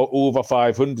 Cleveland are over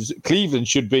 500. Cleveland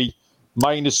should be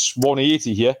minus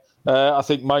 180 here. I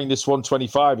think minus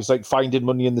 125 is like finding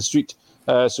money in the street.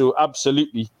 So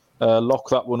absolutely lock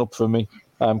that one up for me.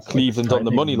 Cleveland on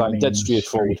the money line, dead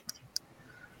straightforward.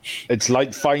 It's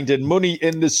like finding money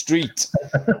in the street.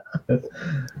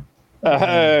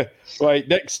 Right,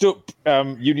 next up,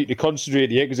 you need to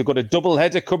concentrate here because I've got a double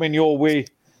header coming your way,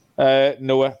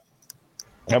 Noah.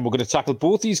 And we're going to tackle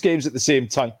both these games at the same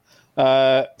time.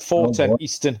 4:10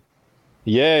 Eastern.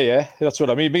 Yeah, that's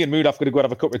what I mean. Me and Moon have got to go and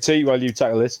have a cup of tea while you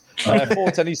tackle this.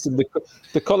 4:10 Eastern,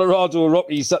 the Colorado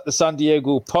Rockies at the San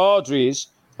Diego Padres.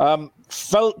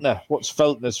 Feltner, what's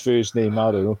Feltner's first name?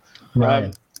 I don't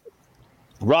know.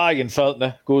 Ryan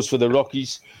Feltner goes for the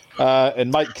Rockies.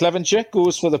 And Mike Clevenger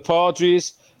goes for the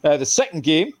Padres. The second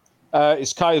game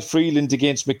is Kyle Freeland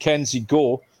against Mackenzie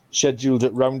Gore, scheduled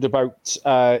at round about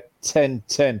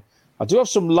 10:10. I do have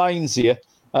some lines here.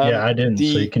 I didn't. So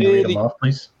you can read them off,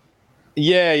 please.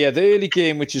 Yeah. The early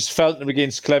game, which is Feltner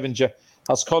against Clevenger,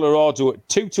 has Colorado at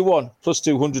 2-1 plus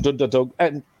 200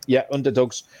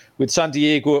 underdogs, with San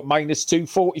Diego at minus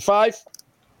 245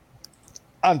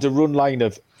 and a run line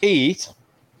of 8.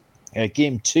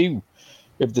 Game 2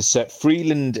 of the set,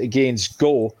 Freeland against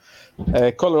Gore,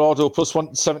 Colorado plus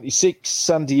 176,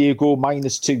 San Diego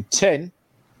minus 210,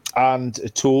 and a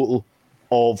total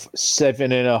of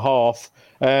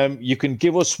 7.5. You can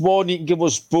give us one, you can give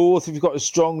us both if you've got a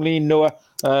strong lean, Noah.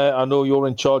 I know you're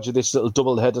in charge of this little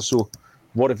double header, so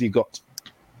what have you got?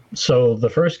 So the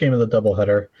first game of the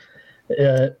doubleheader,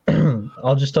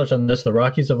 I'll just touch on this. The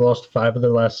Rockies have lost 5 of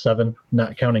their last 7,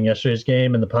 not counting yesterday's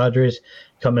game, and the Padres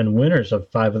come in winners of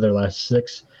 5 of their last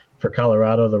 6. For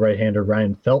Colorado, the right-hander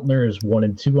Ryan Feltner is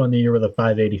 1-2 on the year with a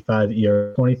 5.85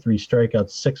 ERA, 23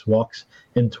 strikeouts, 6 walks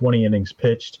in 20 innings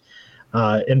pitched.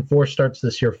 In 4 starts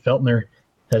this year, Feltner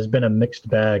has been a mixed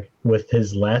bag, with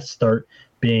his last start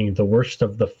being the worst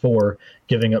of the 4,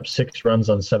 giving up 6 runs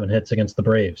on 7 hits against the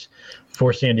Braves.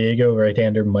 For San Diego,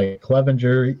 right-hander Mike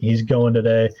Clevenger, he's going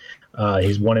today.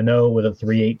 He's 1-0 with a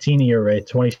 3.18 ERA,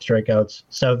 20 strikeouts,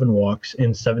 7 walks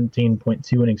in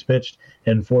 17.2 innings pitched.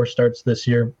 In 4 starts this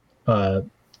year, in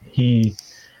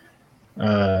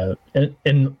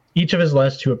each of his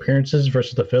last 2 appearances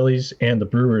versus the Phillies and the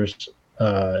Brewers,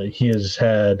 he has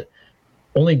had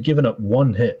only given up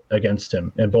 1 hit against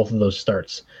him in both of those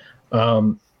starts.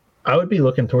 I would be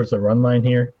looking towards the run line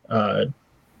here.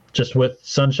 Just with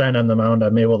Sunshine on the mound,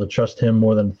 I'm able to trust him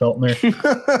more than Feltner.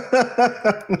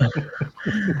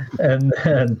 And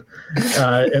then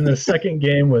in the second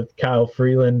game with Kyle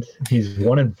Freeland, he's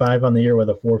 1-5 on the year with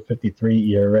a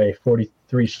 4.53 ERA,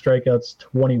 43 strikeouts,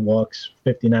 20 walks,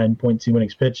 59.2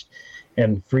 innings pitched.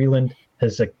 And Freeland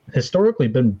has historically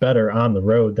been better on the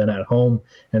road than at home,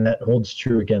 and that holds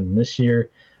true again this year.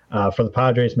 For the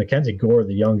Padres, Mackenzie Gore,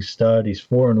 the young stud, he's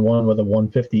 4-1 with a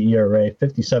 1.50 ERA,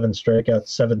 57 strikeouts,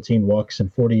 17 walks,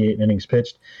 and 48 innings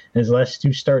pitched. In his last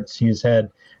 2 starts, he has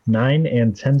had 9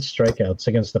 and 10 strikeouts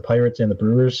against the Pirates and the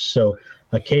Brewers. So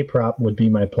a K-prop would be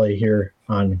my play here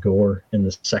on Gore in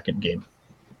the second game.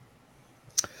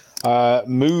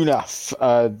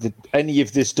 Munaf, did any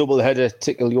of this doubleheader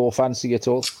tickle your fancy at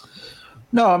all?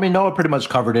 No, I mean, Noah pretty much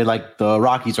covered it. Like, the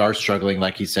Rockies are struggling.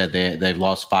 Like he said, they've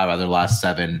lost 5 out of their last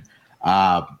 7.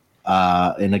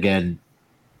 And again,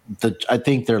 I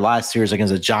think their last series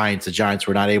against the Giants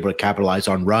were not able to capitalize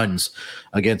on runs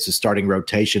against the starting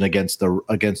rotation against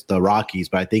the Rockies.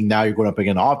 But I think now you're going up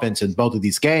against offense in both of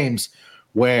these games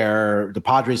where the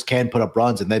Padres can put up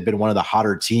runs, and they've been one of the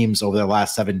hotter teams over the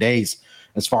last 7 days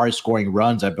as far as scoring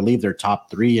runs. I believe they're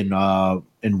top 3 in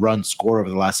runs scored over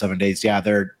the last 7 days. Yeah,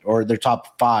 they're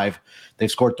top 5.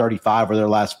 They've scored 35 over their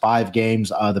last 5 games.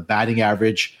 The batting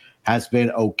average has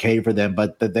been okay for them,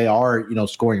 but they are,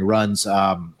 scoring runs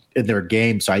in their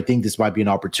game. So I think this might be an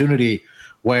opportunity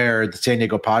where the San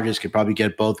Diego Padres could probably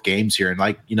get both games here. And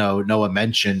like, Noah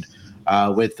mentioned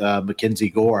with Mackenzie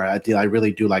Gore, I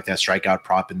really do like that strikeout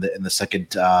prop in the second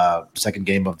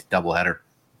game of the doubleheader.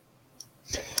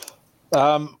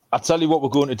 I'll tell you what we're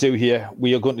going to do here.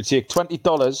 We are going to take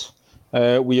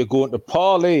 $20. We are going to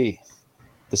parlay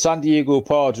the San Diego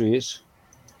Padres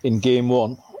in game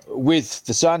 1 with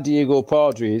the San Diego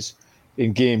Padres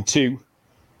in game 2.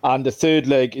 And the third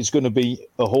leg is going to be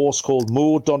a horse called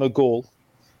Mo Donegal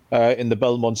in the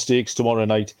Belmont Stakes tomorrow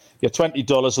night. Your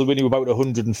 $20 will win you about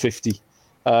 $150.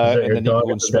 And then you can go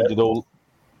and spend it all.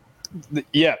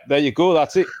 Yeah, there you go.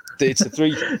 That's it. It's a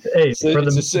 3. Hey, for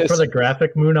the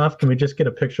graphic, Munaf, can we just get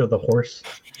a picture of the horse?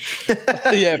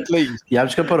 Yeah, please. Yeah, I'm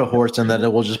just gonna put a horse, and then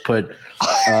we'll just put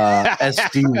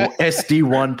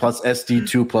SD1 plus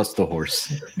SD2 plus the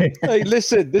horse. Hey,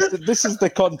 listen, this is the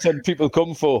content people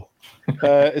come for.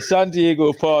 San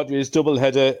Diego Padres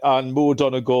doubleheader and Mo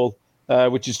Donegal,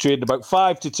 which is trading about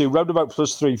 5-2, roundabout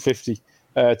plus 350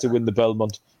 to win the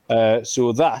Belmont.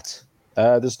 So that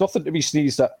there's nothing to be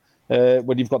sneezed at.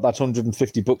 When you've got that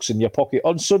 $150 in your pocket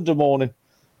on Sunday morning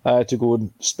to go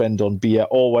and spend on beer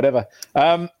or whatever. Just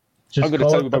I'm going to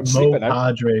tell you about the Mo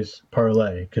Padres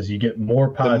parlay because you get more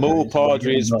Padres. The Mo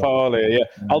Padres parlay, yeah.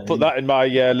 I'll put that in my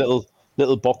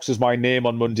little box as my name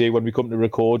on Monday when we come to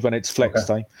record when it's flex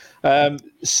time.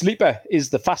 Sleeper is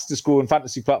the fastest growing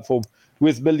fantasy platform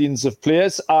with millions of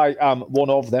players. I am one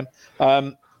of them.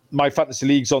 My fantasy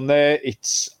league's on there.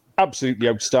 It's absolutely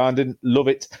outstanding. Love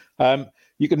it.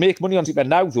 You can make money on Sleeper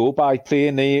now, though, by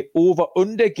playing a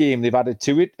over-under game they've added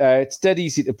to it. It's dead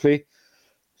easy to play.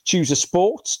 Choose a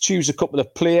sport, choose a couple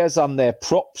of players and their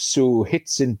props, so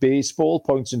hits in baseball,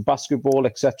 points in basketball,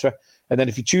 etc. And then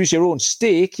if you choose your own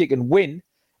stake, you can win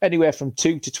anywhere from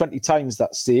 2 to 20 times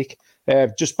that stake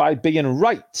just by being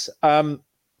right.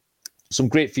 Some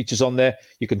great features on there.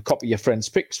 You can copy your friends'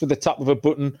 picks with the tap of a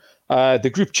button. The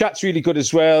group chat's really good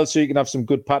as well, so you can have some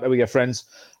good patter with your friends.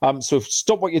 So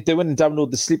stop what you're doing and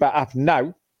download the Sleeper app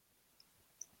now.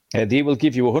 They will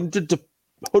give you a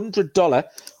 $100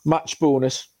 match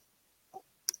bonus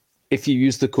if you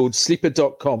use the code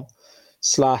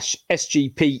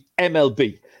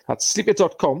sleeper.com/SGPMLB. That's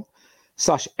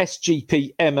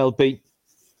sleeper.com/SGPMLB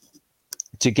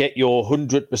to get your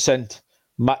 100%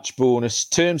 match bonus.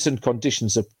 Terms and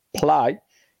conditions apply.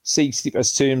 See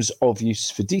Sleeper's terms of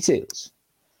use for details.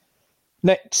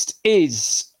 Next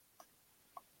is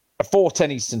a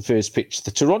 4:10 Eastern first pitch.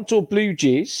 The Toronto Blue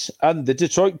Jays and the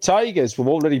Detroit Tigers. We've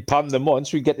already panned them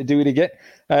once. We get to do it again.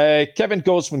 Kevin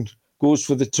Gausman goes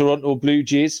for the Toronto Blue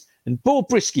Jays, and Bo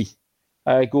Brisky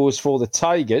goes for the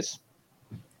Tigers.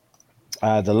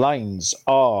 The lines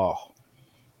are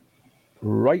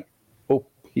right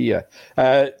here.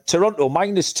 Toronto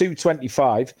minus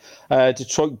 225,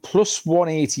 Detroit plus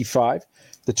 185.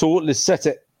 The total is set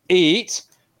at 8.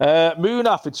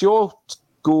 Munaf, it's your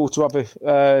go to have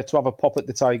a pop at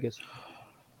the Tigers.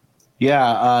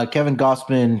 Yeah, Kevin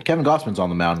Gausman's on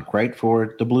the mound, right,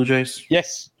 for the Blue Jays?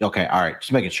 Yes. Okay, all right,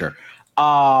 just making sure.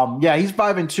 Yeah, he's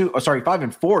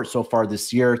 5-4 so far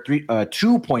this year.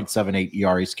 2.78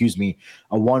 ERA,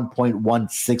 a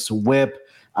 1.16 WHIP.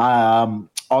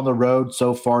 On the road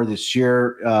so far this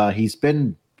year, he's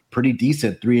been pretty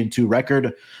decent. 3-2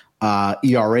 record,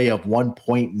 ERA of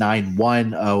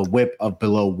 1.91, a WHIP of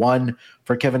below 1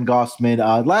 for Kevin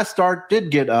Gausman. Last start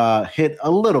did get hit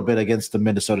a little bit against the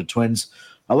Minnesota Twins.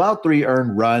 Allowed 3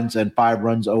 earned runs and 5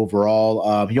 runs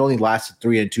overall. He only lasted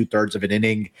 3 2/3 of an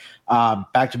inning.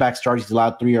 Back-to-back starts, he's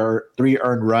allowed 3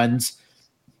 earned runs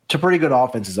to pretty good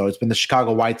offenses, though. It's been the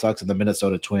Chicago White Sox and the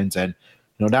Minnesota Twins, and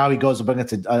now he goes up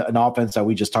against an offense that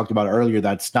we just talked about earlier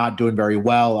that's not doing very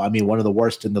well. I mean, one of the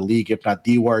worst in the league, if not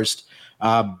the worst.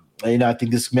 I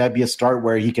think this might be a start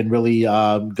where he can really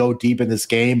go deep in this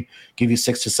game, give you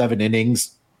 6 to 7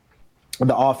 innings. And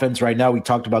the offense right now, we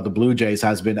talked about the Blue Jays,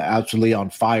 has been absolutely on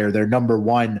fire. They're number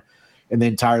 1 in the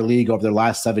entire league over their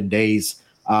last 7 days.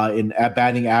 in at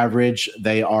batting average.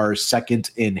 They are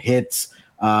second in hits.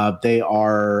 They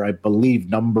are, I believe,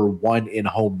 number 1 in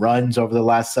home runs over the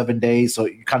last 7 days. So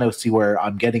you kind of see where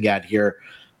I'm getting at here.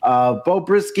 Beau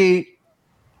Brieske,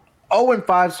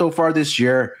 0-5 so far this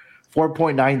year,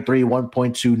 4.93,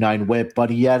 1.29 whip, but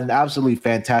he had an absolutely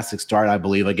fantastic start, I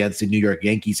believe, against the New York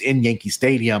Yankees in Yankee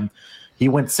Stadium. He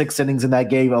went 6 innings in that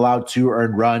game, allowed 2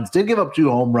 earned runs, did give up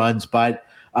 2 home runs, but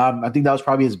I think that was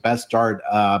probably his best start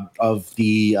of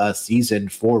the season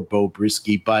for Beau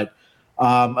Brieske. But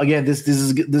again, this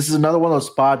is another one of those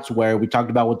spots where we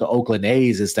talked about with the Oakland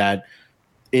A's is that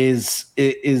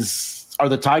are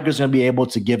the Tigers going to be able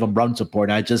to give him run support?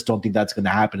 And I just don't think that's going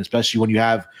to happen, especially when you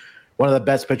have one of the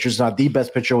best pitchers, not the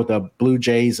best pitcher with the Blue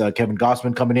Jays, Kevin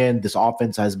Gausman coming in. This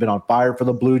offense has been on fire for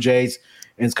the Blue Jays,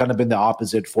 and it's kind of been the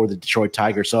opposite for the Detroit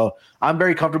Tigers. So I'm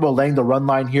very comfortable laying the run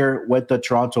line here with the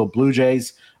Toronto Blue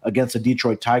Jays against the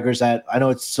Detroit Tigers. I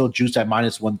know it's still juiced at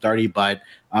minus 130, but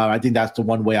I think that's the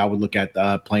one way I would look at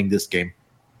playing this game.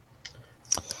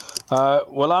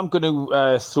 Well, I'm going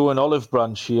to throw an olive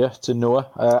branch here to Noah.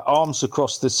 Arms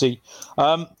across the sea.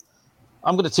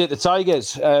 I'm going to take the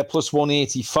Tigers plus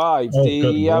 185. Oh,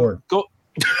 good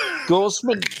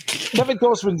Lord. Kevin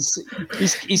Gausman's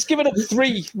he's given up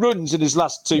 3 runs in his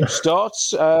last 2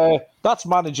 starts. That's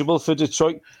manageable for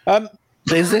Detroit.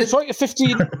 Is it? Detroit at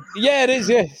 15. Yeah, it is.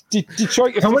 Yeah,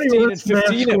 Detroit at 15 and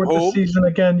 15 at home. This season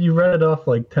again? You read it off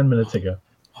like 10 minutes ago.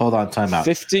 Hold on, timeout.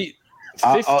 15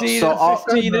 and 15 at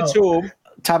home.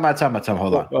 Time out.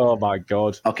 Hold on. Oh my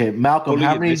God. Okay, Malcolm,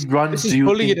 how many runs do you think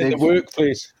bullying in the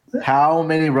workplace? How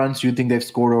many runs do you think they've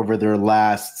scored over their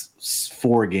last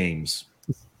 4 games?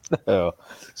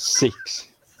 6.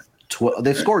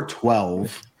 They've scored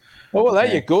 12. Oh, well,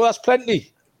 there you go. That's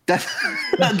plenty.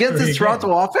 Against this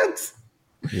Toronto offense?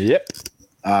 Yep.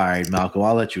 All right, Malcolm,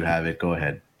 I'll let you have it. Go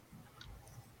ahead.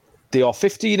 They are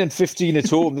 15 and 15 at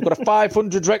home. They've got a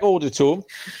 500 record at home.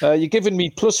 You're giving me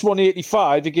plus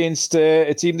 185 against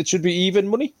a team that should be even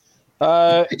money.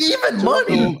 Even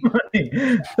money?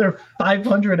 They're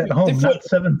 500 at home, not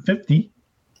 750.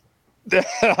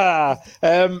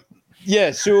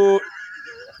 Yeah, so...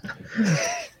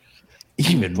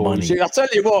 Even money. I'll tell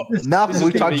you what. Malcolm,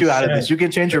 we talked you out of this. You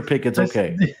can change your pick. It's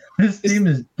okay. This team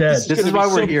is dead. This is why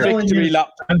we're here.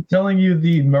 I'm telling you,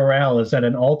 the morale is at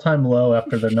an all-time low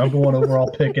after their number 1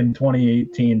 overall pick in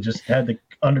 2018 just had to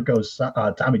undergo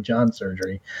Tommy John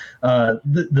surgery.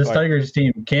 This Tigers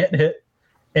team can't hit,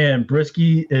 and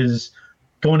Brieske is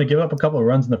going to give up a couple of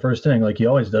runs in the first inning like he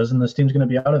always does, and this team's going to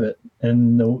be out of it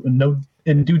in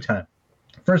due time.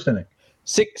 First inning.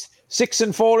 6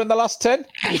 and 4 in the last 10.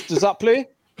 Does that play?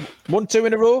 1-2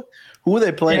 in a row. Who are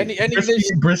they playing?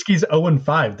 Briske's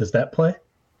 0-5. Does that play?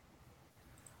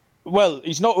 Well,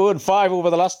 he's not 0-5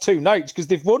 over the last 2 nights because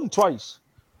they've won twice.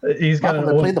 He's got to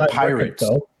play the Pirates.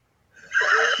 Record,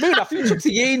 Dude, I think you took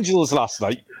the Angels last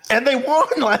night. And they won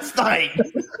last night.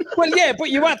 Well, yeah,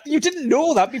 but you didn't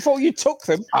know that before you took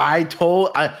them. I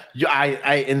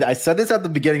said this at the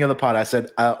beginning of the pod. I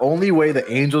said only way the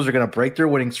Angels are going to break their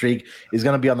winning streak is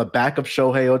going to be on the back of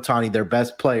Shohei Ohtani, their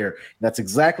best player. And that's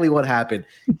exactly what happened.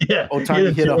 Yeah,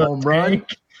 Ohtani hit a home run,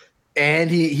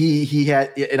 and he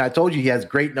had. And I told you he has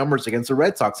great numbers against the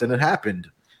Red Sox, and it happened.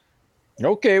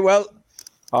 Okay, well,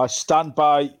 I stand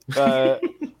by.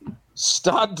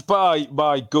 Stand by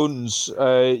my guns,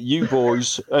 you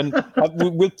boys, and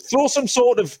we'll throw some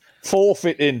sort of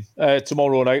forfeit in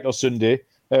tomorrow night or Sunday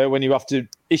when you have to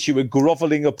issue a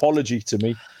grovelling apology to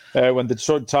me when the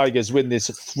Detroit Tigers win this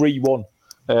 3-1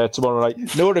 tomorrow night.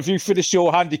 Noah, have you finished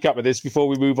your handicap of this before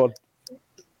we move on?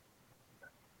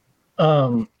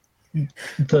 Noah's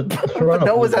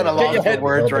at a loss for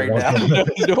words right now.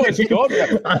 Noah's gone.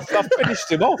 I've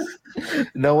finished him off.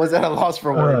 Noah's at a loss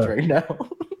for words right now.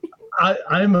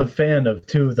 I'm a fan of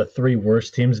 2 of the 3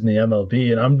 worst teams in the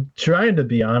MLB, and I'm trying to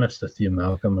be honest with you,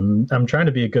 Malcolm. I'm trying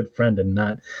to be a good friend and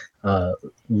not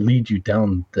lead you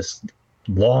down this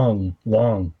long,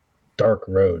 long, dark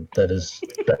road that is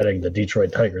betting the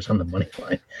Detroit Tigers on the money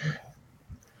line.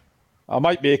 I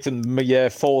might make them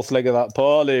fourth leg of that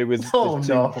parlay with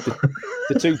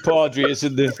the 2 Padres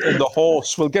and the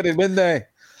horse. We'll get him in there.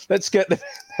 Let's get them.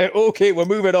 Okay, we're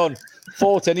moving on.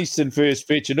 4:10 Eastern first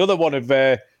pitch. Another one of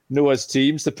Noah's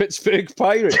teams, the Pittsburgh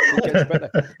Pirates. It gets better.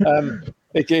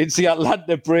 Against the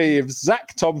Atlanta Braves.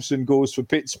 Zach Thompson goes for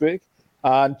Pittsburgh.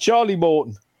 And Charlie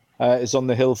Morton is on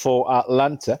the hill for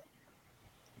Atlanta.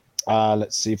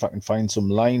 Let's see if I can find some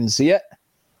lines here.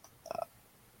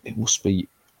 It must be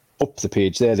up the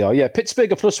page. There they are. Yeah,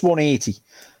 Pittsburgh are plus 180.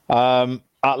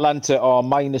 Atlanta are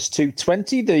minus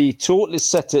 220. The total is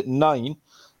set at 9.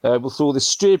 We'll throw this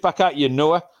straight back at you,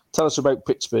 Noah. Tell us about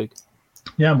Pittsburgh.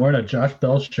 Yeah, I'm wearing a Josh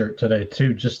Bell shirt today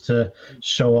too, just to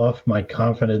show off my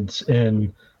confidence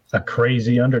in a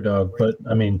crazy underdog. But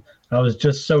I mean, I was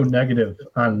just so negative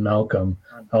on Malcolm.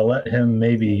 I'll let him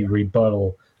maybe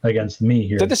rebuttal against me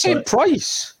here. They're the same But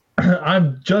price.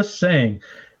 I'm just saying,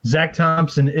 Zach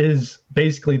Thompson is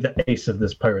basically the ace of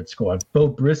this Pirate squad. Bo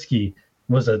Brisky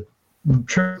was a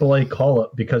AAA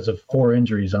call-up because of 4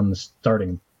 injuries on the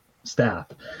starting staff.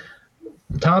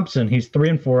 Thompson, he's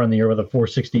 3-4 on the year with a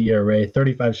 4.60 ERA,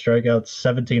 35 strikeouts,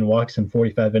 17 walks, and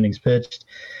 45 innings pitched.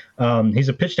 He's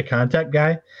a pitch-to-contact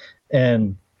guy,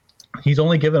 and he's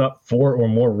only given up 4 or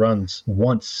more runs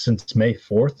once since May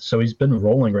 4th, so he's been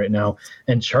rolling right now.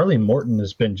 And Charlie Morton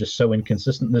has been just so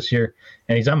inconsistent this year,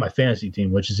 and he's on my fantasy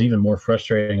team, which is even more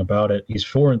frustrating about it. He's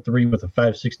 4-3 with a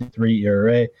 5.63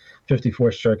 ERA, 54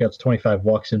 strikeouts, 25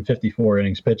 walks, and 54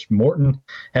 innings pitched. Morton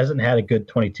hasn't had a good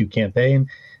 22 campaign,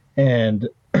 and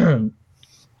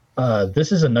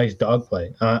this is a nice dog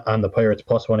play on the Pirates,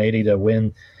 plus 180 to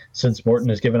win, since Morton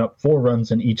has given up 4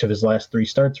 runs in each of his last 3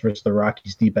 starts versus the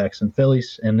Rockies, D-backs, and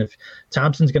Phillies. And if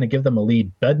Thompson's going to give them a lead,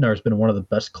 Bednar's been one of the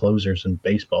best closers in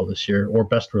baseball this year, or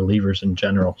best relievers in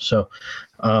general. So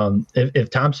if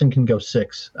Thompson can go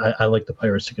 6, I like the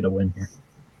Pirates to get a win here.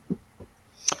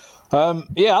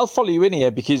 Yeah, I'll follow you in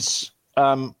here because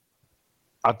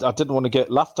I didn't want to get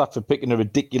laughed at for picking a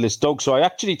ridiculous dog. So I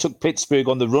actually took Pittsburgh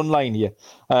on the run line here,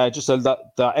 just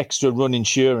that extra run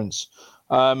insurance.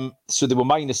 So they were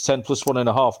 -10 plus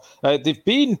 1.5. They've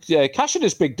been cashing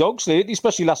as big dogs lately,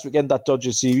 especially last weekend, that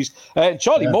Dodgers series.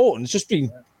 Charlie Morton's just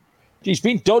been, he's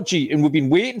been dodgy, and we've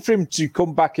been waiting for him to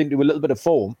come back into a little bit of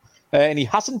form, and he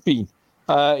hasn't been.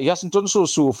 He hasn't done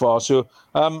so far. So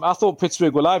I thought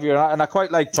Pittsburgh were live here, and I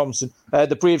quite like Thompson.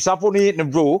 The Braves have won 8 in a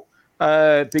row.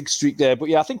 Big streak there. But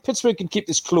yeah, I think Pittsburgh can keep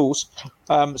this close.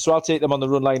 So I'll take them on the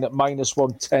run line at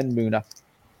 -110, Muna.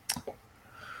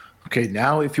 Okay,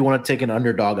 now if you want to take an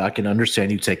underdog, I can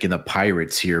understand you taking the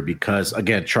Pirates here because,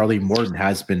 again, Charlie Morton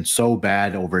has been so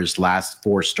bad over his last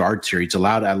 4 starts here. He's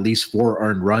allowed at least 4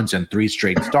 earned runs in 3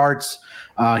 straight starts.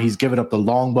 He's given up the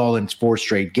long ball in 4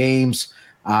 straight games.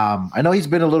 I know he's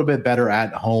been a little bit better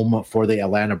at home for the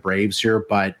Atlanta Braves here,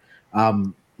 but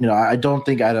I don't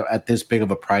think at this big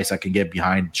of a price I can get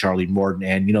behind Charlie Morton.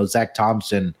 And, Zach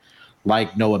Thompson,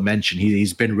 like Noah mentioned,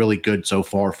 he's been really good so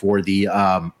far for the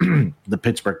the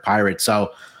Pittsburgh Pirates.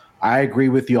 So I agree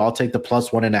with you. I'll take the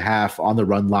plus 1.5 on the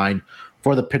run line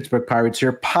for the Pittsburgh Pirates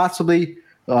here. Possibly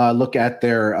look at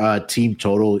their team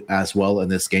total as well in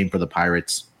this game for the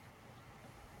Pirates.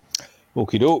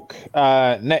 Okie doke.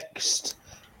 Next,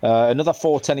 another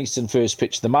 4:10 Eastern first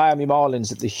pitch. The Miami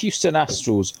Marlins at the Houston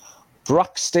Astros.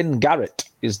 Braxton Garrett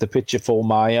is the pitcher for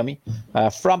Miami.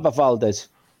 Framber Valdez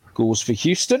goes for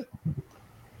Houston.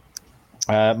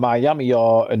 Miami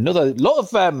are another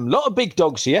lot of big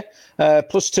dogs here.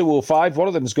 Plus 205. One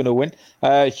of them is going to win.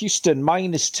 Houston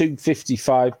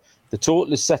 -255. The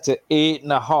total is set at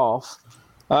 8.5.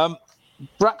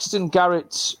 Braxton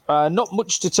Garrett, not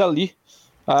much to tell you.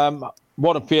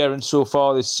 One appearance so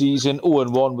far this season,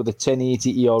 0-1 with a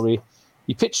 10.80 ERA.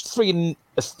 He pitched 3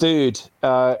 1/3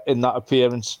 in that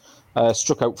appearance,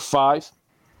 struck out 5.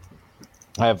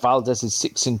 Valdez is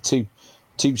 6-2,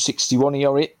 2.61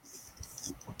 ERA.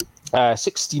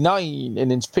 69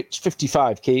 innings pitched,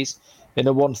 55 Ks in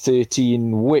a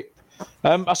 113 whip.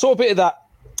 I saw a bit of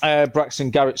that Braxton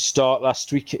Garrett start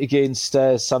last week against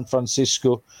San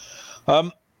Francisco.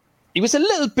 He was a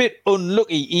little bit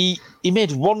unlucky. He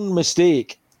made one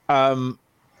mistake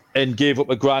and gave up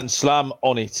a grand slam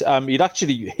on it. He'd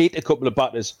actually hit a couple of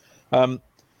batters.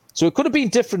 So it could have been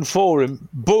different for him,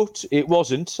 but it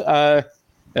wasn't.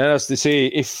 And as they say,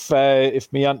 if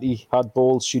me auntie had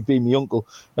balls, she'd be me uncle.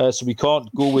 So we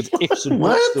can't go with ifs and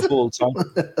buts the whole time.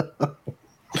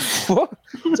 What?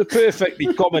 It's a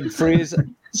perfectly common phrase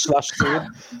 /term.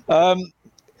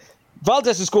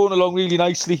 Valdez is going along really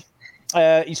nicely.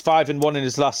 He's 5-1 in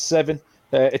his last 7.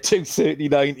 A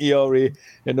 2.39 ERA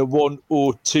and a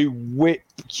 1.02 whip.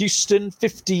 Houston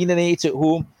 15-8 at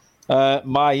home.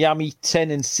 Miami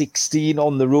 10-16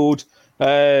 on the road.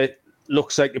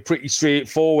 Looks like a pretty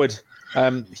straightforward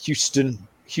Houston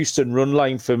run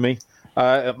line for me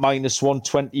at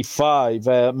 -125.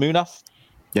 Munaf?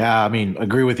 Yeah, I mean,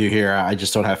 agree with you here. I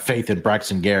just don't have faith in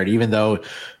Braxton Garrett, even though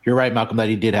you're right, Malcolm, that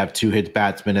he did have 2 hit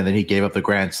batsmen and then he gave up the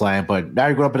grand slam. But now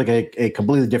you're going up against a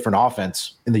completely different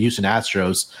offense in the Houston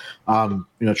Astros.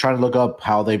 Trying to look up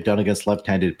how they've done against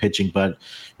left-handed pitching. But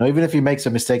even if he makes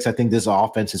some mistakes, I think this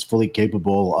offense is fully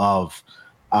capable of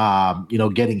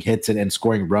getting hits and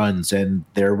scoring runs. And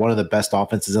they're one of the best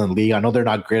offenses in the league. I know they're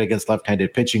not great against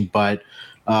left-handed pitching, but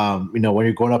when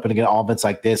you're going up and against offense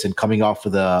like this and coming off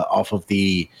of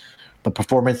the the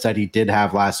performance that he did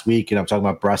have last week, and I'm talking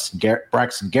about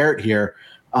Braxton Garrett here,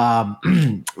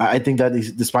 I think that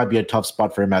this might be a tough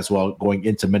spot for him as well going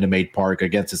into Minute Maid Park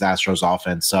against his Astros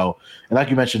offense. So, and like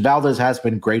you mentioned, Valdez has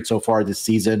been great so far this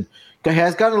season. He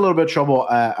has gotten a little bit of trouble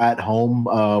at home,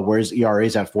 where his ERA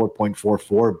is at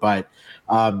 4.44, but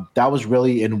that was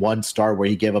really in one start where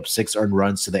he gave up 6 earned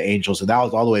runs to the Angels, and that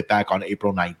was all the way back on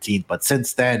April 19th. But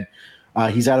since then,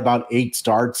 he's had about 8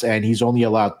 starts, and he's only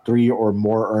allowed 3 or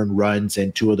more earned runs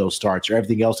in 2 of those starts, or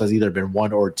everything else has either been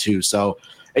 1 or 2. So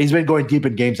he's been going deep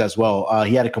in games as well.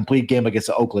 He had a complete game against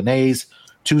the Oakland A's,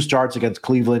 2 starts against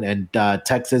Cleveland and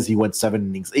Texas. He went 7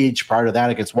 innings each. Prior to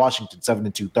that, against Washington,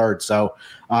 7 2/3. So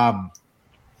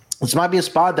this might be a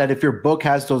spot that if your book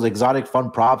has those exotic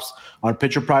fun props on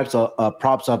pitcher props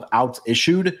of outs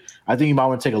issued, I think you might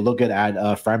want to take a look at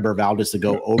Framber Valdez to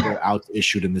go over outs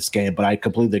issued in this game. But I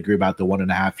completely agree about the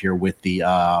 1.5 here with the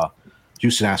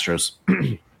Houston Astros.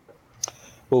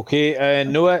 Okay,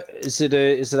 Noah, is it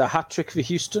a hat trick for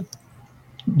Houston?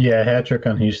 Yeah, hat trick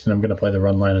on Houston. I'm going to play the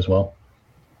run line as well.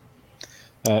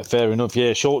 Fair enough.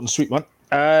 Yeah, short and sweet one.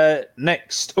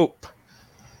 Next up,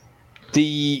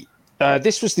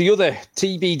 this was the other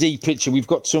TBD pitcher. We've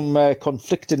got some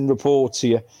conflicting reports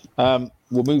here. We're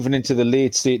moving into the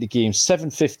late state of the game.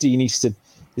 7:15 Eastern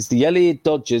is the LA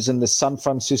Dodgers and the San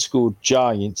Francisco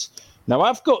Giants. Now,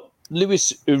 I've got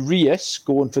Luis Urias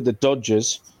going for the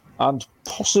Dodgers and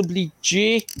possibly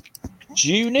Jay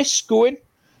Junis going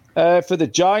for the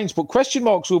Giants, but question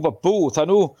marks over both. I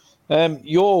know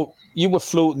you were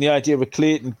floating the idea of a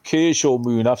Clayton Kershaw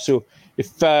moon-off, so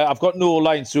if I've got no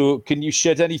line, so can you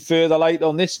shed any further light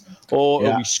on this, or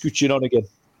are we scooching on again?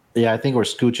 Yeah, I think we're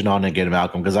scooching on again,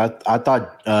 Malcolm, because I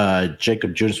thought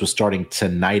Jacob Junis was starting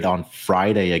tonight on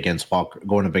Friday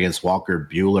going up against Walker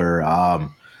Buehler.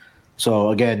 So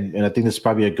again, and I think this is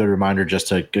probably a good reminder just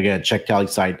to again check Tally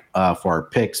site for our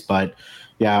picks. But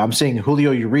yeah, I'm seeing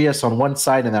Julio Urias on one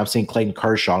side, and I'm seeing Clayton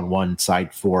Kershaw on one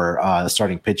side for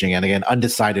starting pitching, and again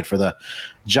undecided for the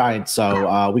Giants.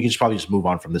 So we can probably just move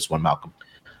on from this one, Malcolm.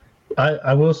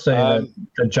 I will say that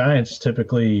the Giants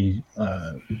typically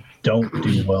don't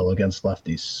do well against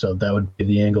lefties, so that would be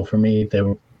the angle for me.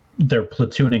 They're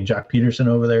platooning Jock Peterson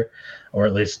over there, or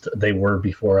at least they were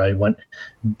before I went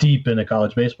deep into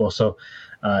college baseball. So,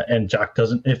 and Jock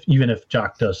doesn't. Even if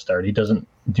Jock does start, he doesn't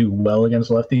do well against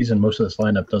lefties, and most of this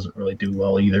lineup doesn't really do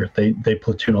well either. They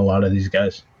platoon a lot of these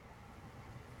guys.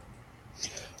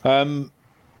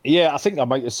 Yeah, I think I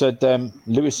might have said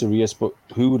Luis Urias, but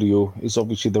Julio is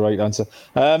obviously the right answer.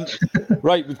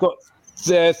 Right, we've got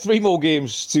 3 more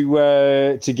games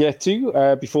to get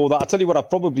to before that. I'll tell you what I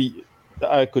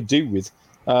could do with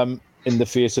in the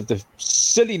face of the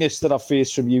silliness that I've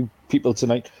faced from you people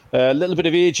tonight. A little bit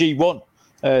of AG1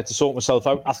 to sort myself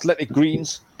out. Athletic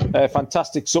Greens, a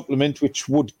fantastic supplement which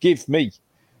would give me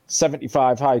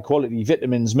 75 high-quality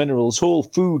vitamins, minerals, whole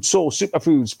food source,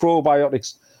 superfoods,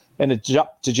 probiotics, and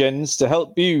adaptogens to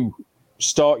help you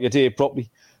start your day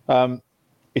properly.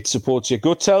 It supports your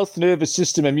gut health, nervous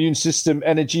system, immune system,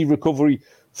 energy recovery,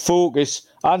 focus,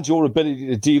 and your ability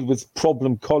to deal with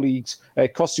problem colleagues.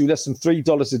 It costs you less than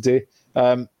 $3 a day,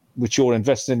 which you're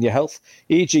investing in your health.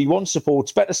 AG1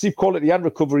 supports better sleep quality and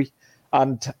recovery,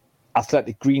 and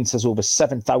Athletic Greens has over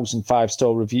 7,000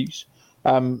 5-star reviews.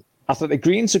 Athletic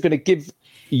Greens are going to give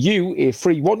you a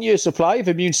free 1-year supply of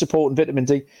immune support and vitamin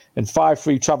D and 5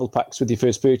 free travel packs with your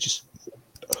first purchase.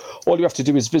 All you have to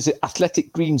do is visit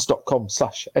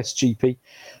athleticgreens.com/SGP.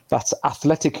 That's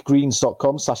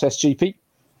athleticgreens.com/SGP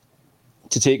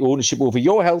to take ownership over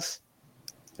your health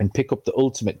and pick up the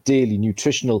ultimate daily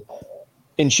nutritional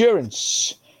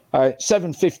insurance.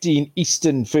 7:15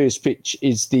 Eastern first pitch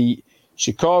is the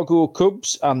Chicago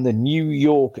Cubs and the New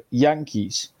York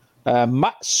Yankees.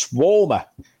 Matt Swarmer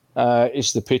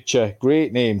is the pitcher.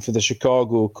 Great name for the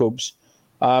Chicago Cubs.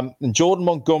 And Jordan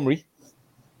Montgomery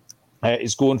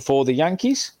is going for the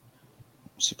Yankees.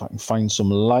 Let's see if I can find some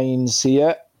lines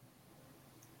here.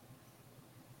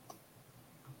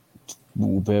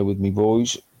 Ooh, bear with me,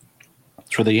 boys.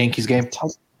 It's for the Yankees game?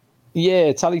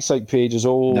 Yeah, tally site pages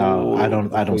all. No, I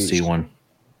don't see one.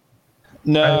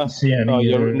 No, I don't see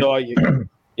any.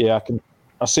 Yeah,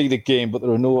 I see the game, but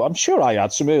there are no. I'm sure I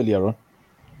had some earlier on.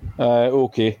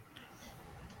 Okay.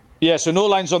 Yeah, so no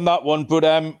lines on that one, but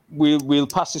we'll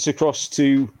pass this across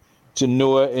to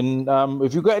Noah. And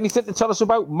have you got anything to tell us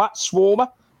about Matt Swarmer?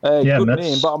 Good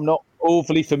name, but I'm not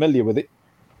overly familiar with it.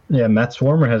 Yeah, Matt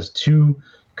Swarmer has 2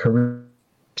 career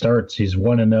starts. He's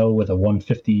 1-0 with a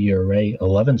 150 ERA,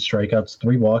 11 strikeouts,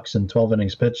 3 walks, and 12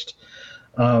 innings pitched.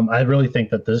 I really think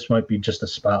that this might be just a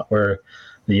spot where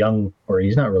the young, or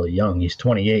he's not really young, he's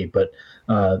 28, but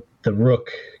the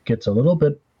Rook gets a little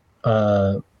bit.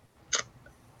 I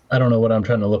don't know what I'm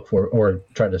trying to look for or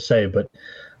try to say, but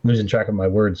I'm losing track of my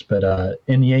words. But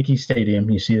in Yankee Stadium,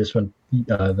 you see this one,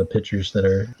 the pitchers that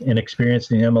are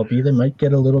inexperienced in the MLB, they might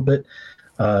get a little bit.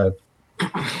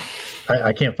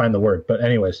 I can't find the word, but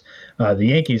anyways, the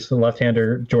Yankees, the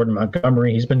left-hander Jordan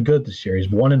Montgomery, he's been good this year. He's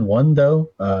 1-1 though,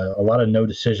 a lot of no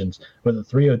decisions with a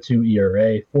 3.02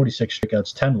 ERA, 46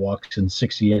 strikeouts, 10 walks, and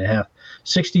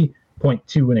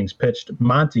 60.2 innings pitched.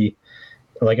 Monty,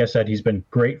 like I said, he's been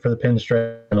great for the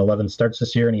Pinstripe in 11 starts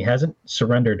this year, and he hasn't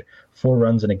surrendered 4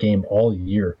 runs in a game all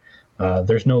year.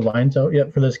 There's no lines out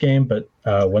yet for this game, but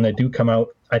when they do come out,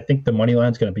 I think the money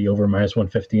line is going to be over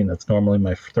 -115. That's normally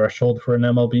my threshold for an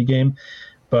MLB game,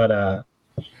 but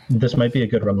this might be a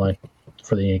good run line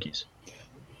for the Yankees.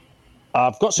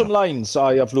 I've got some lines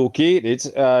I have located.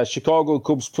 Chicago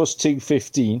Cubs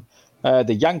 +215,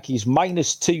 the Yankees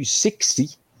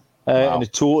 -260, wow. And a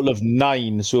total of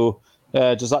 9. So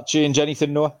does that change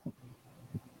anything, Noah?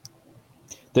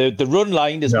 The run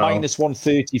line is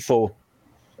 -134.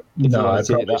 No,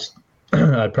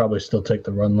 I'd probably still take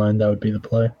the run line. That would be the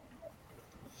play.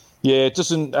 Yeah, it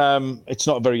doesn't. It's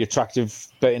not a very attractive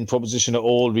betting proposition at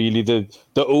all, really.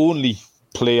 The only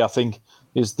play I think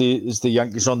is the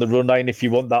Yankees on the run line. If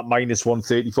you want that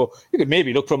 -134, you could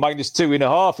maybe look for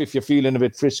 -2.5 if you're feeling a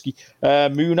bit frisky.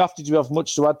 Moonaf, did you have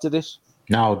much to add to this?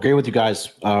 No, agree with you guys.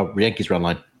 Yankees run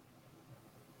line.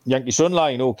 Yankees run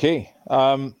line. Okay.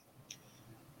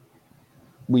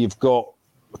 We've got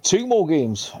 2 more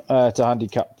games to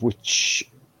handicap, which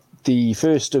the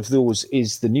first of those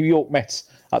is the New York Mets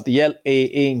at the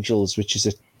LA Angels, which is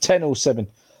a 10:07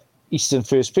 Eastern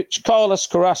first pitch. Carlos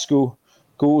Carrasco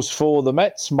goes for the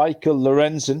Mets. Michael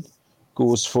Lorenzen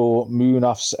goes for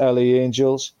Moonaf's LA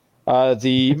Angels.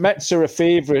 The Mets are a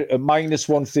favourite at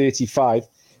 -135.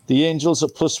 The Angels are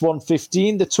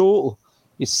 +115. The total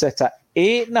is set at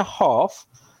 8.5.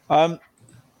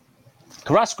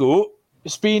 Carrasco,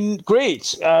 it's been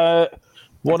great.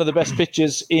 One of the best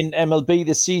pitchers in MLB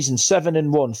this season.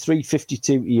 7-1,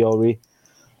 3.52 ERA,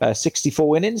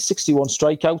 64 innings, 61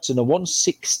 strikeouts, and a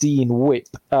 116 WHIP.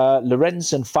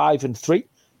 Lorenzen 5-3,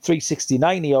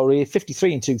 3.69 ERA,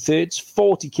 53 2/3,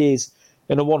 40 Ks,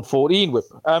 and a 114 WHIP.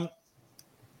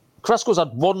 Carrasco's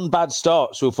had 1 bad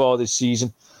start so far this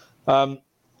season.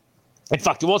 In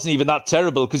fact, it wasn't even that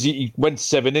terrible because he went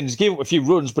 7 innings, gave up a few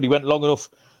runs, but he went long enough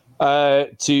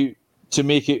to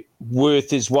make it worth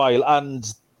his while. And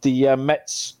the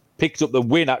Mets picked up the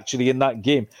win, actually, in that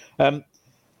game.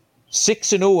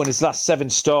 6-0 in his last 7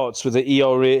 starts with an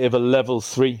ERA of a level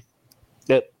 3.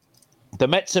 The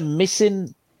Mets are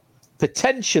missing,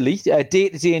 potentially,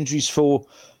 day-to-day injuries for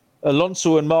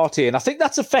Alonso and Marte. And I think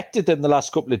that's affected them the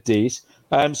last couple of days.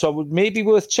 So it would maybe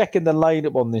worth checking the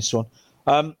lineup on this one.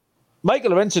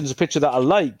 Michael Lorenzen's a pitcher that I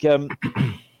like.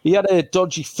 He had a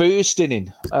dodgy first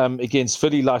inning against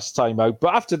Philly last time out.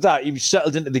 But after that, he was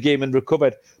settled into the game and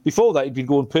recovered. Before that, he'd been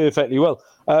going perfectly well.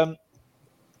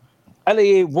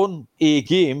 LA won a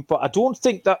game, but I don't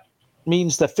think that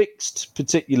means they're fixed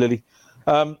particularly.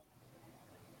 I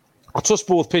trust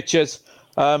both pitchers.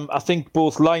 I think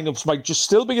both lineups might just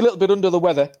still be a little bit under the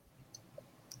weather.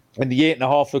 And the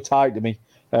 8.5 looked high to me.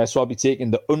 So I'll be taking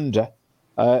the under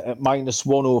at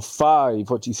 -105.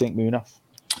 What do you think, Munaf?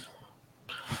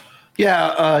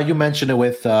 Yeah, you mentioned it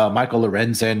with Michael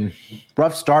Lorenzen.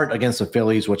 Rough start against the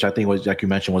Phillies, which I think was, like you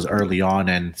mentioned, was early on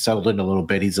and settled in a little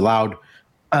bit. He's allowed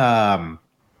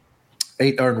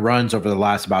 8 earned runs over the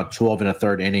last about 12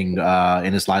 1/3 inning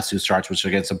in his last 2 starts, which are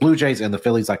against the Blue Jays and the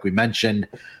Phillies, like we mentioned.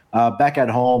 Back at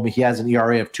home, he has an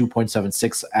ERA of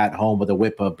 2.76 at home with a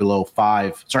WHIP of below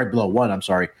 1.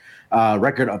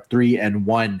 Record of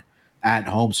 3-1 at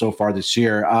home so far this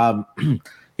year.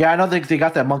 Yeah, I don't think they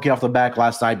got that monkey off the back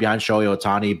last night behind Shohei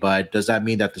Ohtani, but does that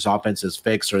mean that this offense is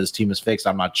fixed or this team is fixed?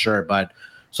 I'm not sure, but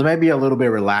so maybe a little bit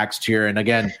relaxed here. And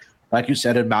again, like you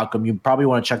said, Malcolm, you probably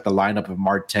want to check the lineup if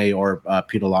Marte or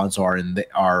Pete Alonso are in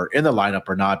the lineup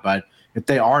or not. But if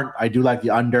they aren't, I do like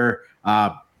the under.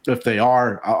 If they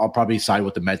are, I'll probably side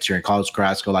with the Mets here. And Carlos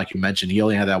Carrasco, like you mentioned, he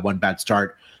only had that 1 bad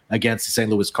start against the St.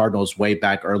 Louis Cardinals way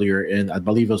back earlier in, I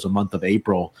believe it was the month of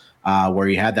April, where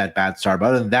he had that bad start. But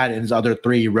other than that, in his other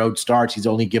 3 road starts, he's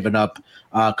only given up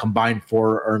combined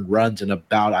 4 earned runs in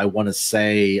about, I want to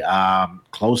say,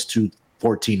 close to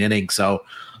 14 innings. So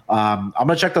I'm going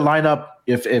to check the lineup.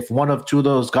 If one of 2 of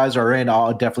those guys are in,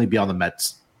 I'll definitely be on the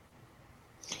Mets.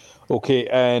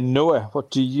 Okay, Noah, what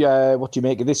do you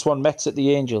make of this one, Mets at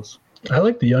the Angels? I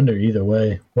like the under either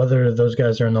way, whether those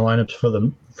guys are in the lineups for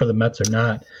the Mets or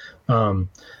not.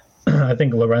 I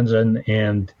think Lorenzen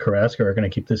and Carrasco are going to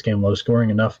keep this game low scoring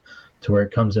enough to where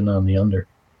it comes in on the under.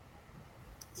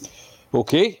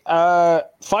 Okay.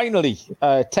 Finally,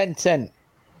 10:10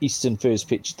 Eastern first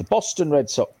pitch. The Boston Red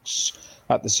Sox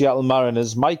at the Seattle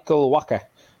Mariners. Michael Wacha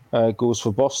goes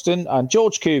for Boston, and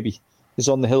George Kirby is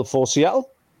on the hill for Seattle.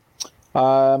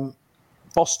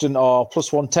 Boston are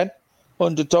plus 110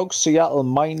 underdogs. Seattle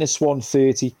minus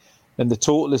 130, and the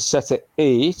total is set at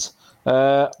 8.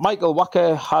 Michael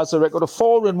Wacha has a record of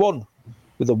 4-1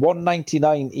 with a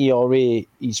 1.99 ERA.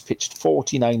 He's pitched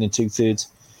 49 2/3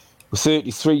 with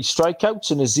 33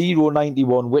 strikeouts and a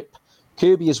 0.91 WHIP.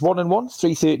 Kirby is 1-1,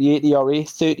 3.38 ERA,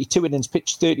 32 innings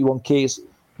pitched, 31 Ks,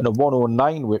 and a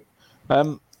 1.09 WHIP.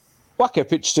 Wacha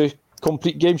pitched a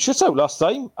complete game shutout last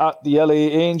time at the LA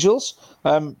Angels.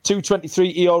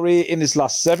 2.23 ERA in his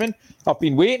last 7. I've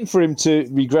been waiting for him to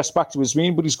regress back to his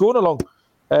mean, but he's going along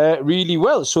really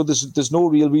well. So there's no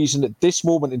real reason at this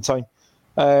moment in time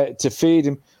to fade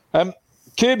him.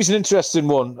 Kirby's an interesting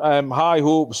one. High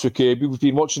hopes for Kirby. We've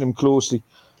been watching him closely.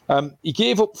 He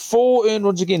gave up 4 earned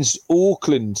runs against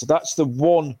Oakland. That's the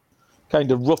one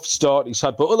kind of rough start he's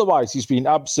had. But otherwise, he's been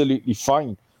absolutely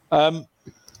fine. I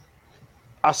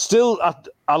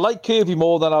like Kirby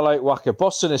more than I like Wacha.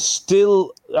 Boston is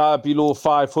still below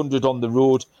 500 on the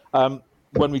road.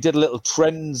 When we did a little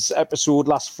trends episode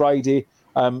last Friday,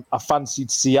 I fancied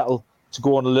Seattle to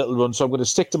go on a little run. So I'm going to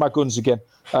stick to my guns again.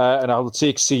 And I'll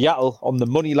take Seattle on the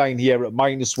money line here at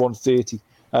minus 130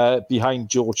 behind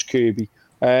George Kirby.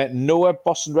 Noah,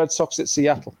 Boston Red Sox at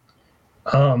Seattle.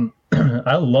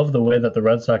 I love the way that the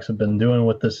Red Sox have been doing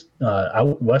with this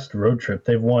out west road trip.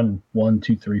 They've won 1,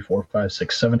 2, 3, 4, 5,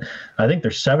 6, 7. I think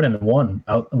they're 7-1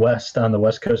 out west on the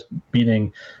West Coast,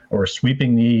 beating or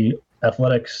sweeping the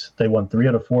Athletics. They won 3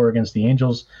 out of 4 against the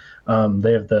Angels.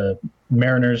 They have the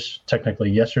Mariners technically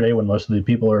yesterday when most of the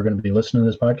people are going to be listening to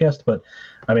this podcast. But,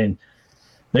 I mean,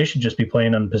 they should just be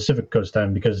playing on Pacific Coast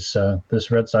time because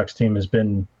this Red Sox team has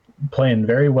been playing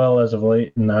very well as of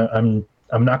late. And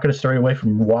I'm not going to stray away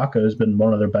from Wacha, who's been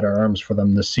one of their better arms for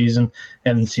them this season.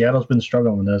 And Seattle's been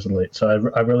struggling as of late.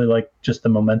 So I really like just the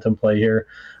momentum play here.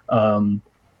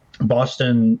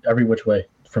 Boston, every which way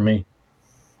for me.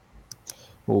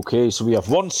 Okay, so we have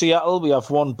one Seattle, we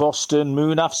have one Boston.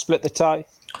 Munaf split the tie.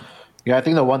 Yeah, I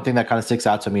think the one thing that kind of sticks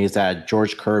out to me is that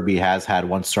George Kirby has had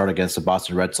one start against the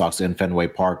Boston Red Sox in Fenway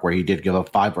Park where he did give up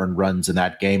 5 earned runs in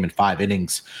that game in 5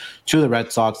 innings to the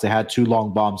Red Sox. They had 2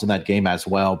 long bombs in that game as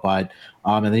well, but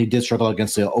and then he did struggle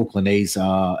against the Oakland A's in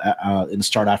the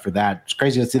start after that. It's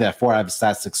crazy to see that 4 out of his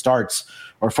last 6 starts,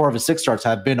 or 4 of his 6 starts,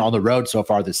 have been on the road so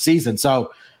far this season.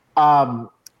 So,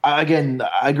 again,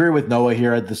 I agree with Noah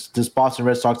here. This Boston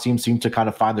Red Sox team seemed to kind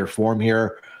of find their form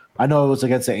here. I know it was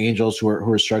against the Angels who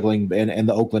are struggling and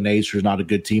the Oakland A's, who's not a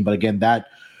good team. But again,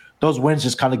 those wins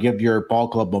just kind of give your ball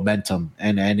club momentum,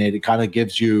 and it kind of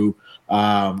gives you,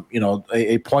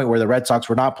 a point where the Red Sox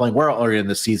were not playing well earlier in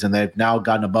the season. They've now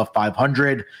gotten above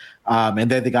 500,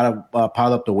 and then they got to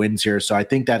pile up the wins here. So I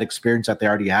think that experience that they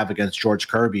already have against George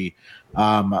Kirby,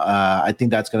 I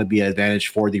think that's going to be an advantage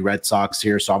for the Red Sox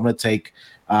here. So I'm going to take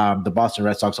the Boston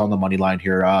Red Sox on the money line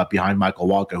here behind Michael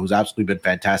Wacha, who's absolutely been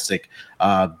fantastic.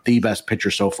 The best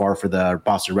pitcher so far for the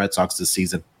Boston Red Sox this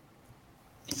season.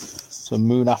 So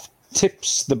Munaf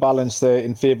tips the balance there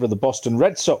in favour of the Boston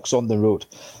Red Sox on the road.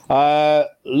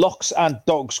 Locks and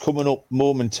dogs coming up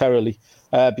momentarily.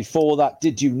 Before that,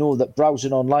 did you know that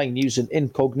browsing online using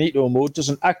incognito mode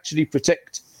doesn't actually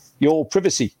protect your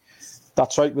privacy?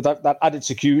 That's right. Without that added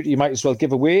security, you might as well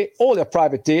give away all your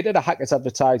private data to hackers,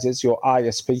 advertisers, your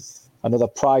ISP, and other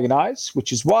prying eyes,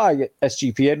 which is why at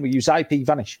SGPN we use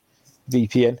IPVanish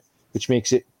VPN, which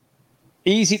makes it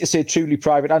easy to stay truly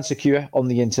private and secure on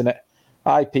the internet.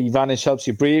 IPVanish helps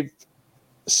you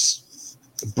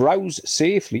browse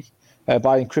safely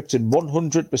by encrypting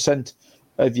 100%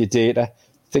 of your data.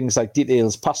 Things like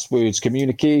details, passwords,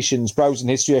 communications, browsing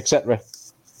history, etc.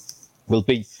 will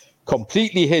be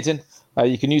completely hidden.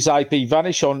 You can use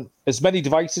IPVanish on as many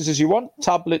devices as you want,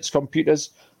 tablets,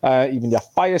 computers, even your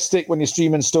Fire Stick when you're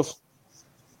streaming stuff.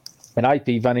 And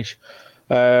IPVanish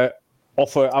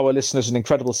offer our listeners an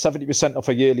incredible 70% off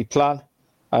a yearly plan,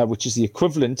 which is the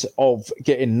equivalent of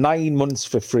getting 9 months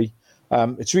for free.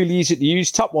 It's really easy to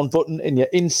use. Tap one button and you're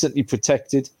instantly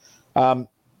protected.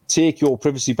 Take your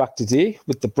privacy back today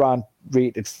with the brand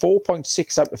rated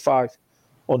 4.6 out of 5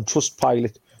 on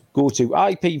Trustpilot. Go to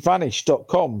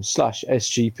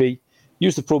ipvanish.com/SGP.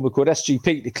 Use the promo code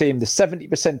SGP to claim the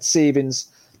 70% savings.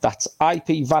 That's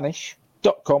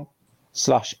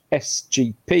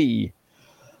ipvanish.com/SGP.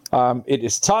 It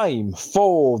is time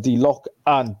for the lock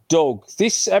and dog.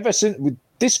 This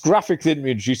graphic that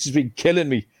we introduced has been killing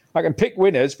me. I can pick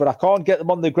winners, but I can't get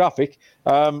them on the graphic.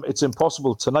 It's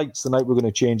impossible. Tonight's the night we're going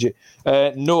to change it.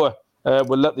 Noah,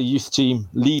 we'll let the youth team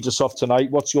lead us off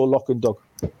tonight. What's your lock and dog?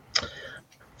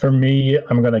 For me,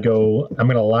 I'm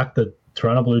gonna lock the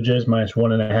Toronto Blue Jays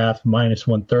 -1.5,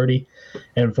 -130,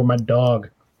 and for my dog,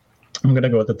 I'm gonna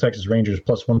go with the Texas Rangers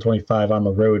 +125 on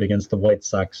the road against the White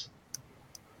Sox.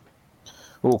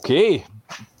 Okay,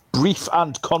 brief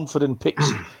and confident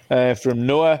picks from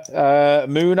Noah.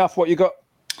 Munaf, what you got?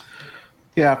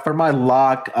 Yeah, for my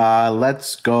lock,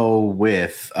 let's go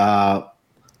with the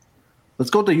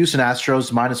Houston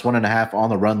Astros -1.5 on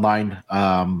the run line.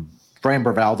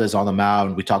 Framber Valdez on the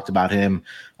mound. We talked about him.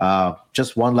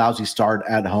 Just one lousy start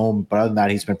at home, but other than that,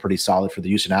 he's been pretty solid for the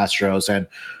Houston Astros. And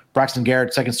Braxton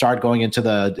Garrett, second start going into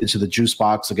the juice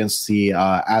box against the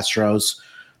Astros.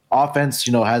 Offense,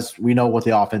 we know what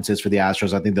the offense is for the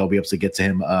Astros. I think they'll be able to get to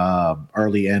him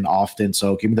early and often.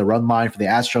 So give me the run line for the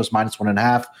Astros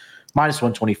 -1.5,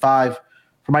 -125.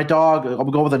 For my dog, I'm going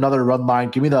to go with another run line.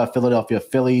 Give me the Philadelphia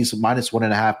Phillies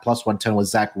 -1.5, +110 with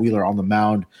Zach Wheeler on the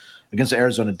mound against the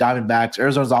Arizona Diamondbacks.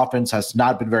 Arizona's offense has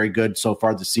not been very good so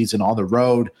far this season on the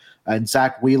road. And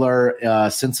Zach Wheeler,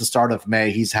 since the start of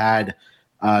May, he's had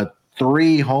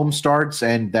 3 home starts,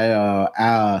 and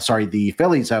the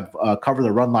Phillies have covered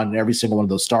the run line in every single one of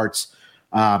those starts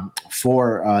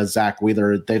for Zach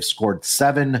Wheeler. They've scored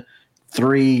 7,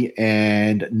 3,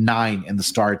 and 9 in the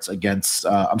starts against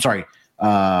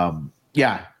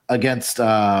against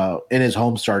in his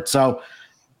home start. So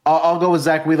I'll go with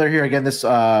Zach Wheeler here. Again, this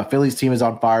Phillies team is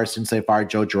on fire since they fired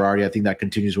Joe Girardi. I think that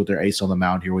continues with their ace on the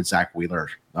mound here with Zach Wheeler.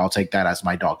 I'll take that as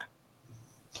my dog.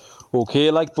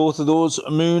 Okay, like both of those,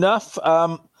 Munaf.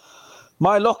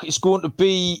 My lock is going to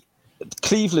be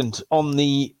Cleveland on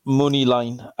the money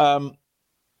line.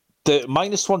 The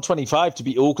 -125 to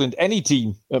beat Oakland. Any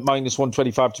team at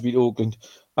 -125 to beat Oakland,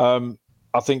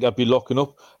 I think I'd be locking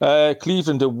up.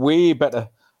 Cleveland are way better.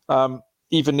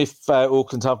 Even if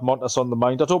Oakland have Montas on the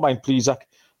mind. I don't mind Plesac.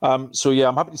 So,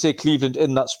 I'm happy to say Cleveland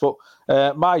in that spot.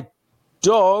 My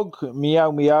dog,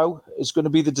 meow, is going to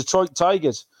be the Detroit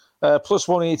Tigers,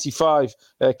 +185.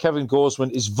 Kevin Gausman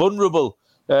is vulnerable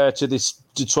to this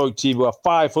Detroit team who are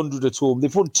 500 at home.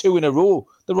 They've won 2 in a row.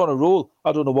 They're on a roll.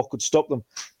 I don't know what could stop them.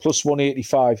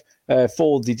 +185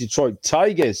 for the Detroit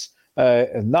Tigers.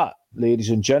 And that, ladies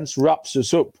and gents, wraps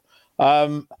us up.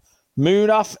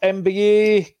 Munaf,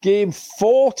 NBA Game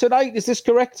 4 tonight. Is this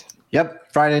correct?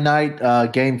 Yep, Friday night,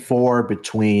 Game 4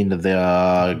 between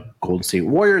the Golden State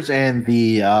Warriors and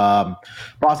the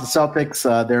Boston Celtics.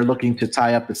 They're looking to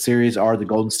tie up the series. Are the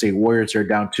Golden State Warriors are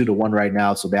down 2-1 right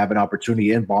now, so they have an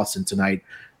opportunity in Boston tonight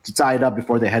to tie it up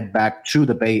before they head back to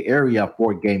the Bay Area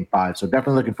for Game 5. So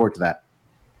definitely looking forward to that.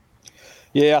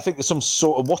 Yeah, I think there's some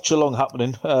sort of watch-along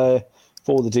happening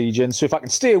for the DJs. So if I can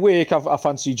stay awake, I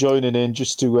fancy joining in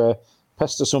just to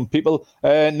pester some people.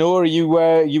 Noah,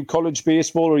 are you college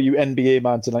baseball or are you NBA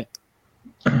man tonight?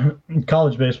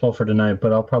 College baseball for tonight,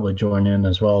 but I'll probably join in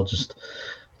as well just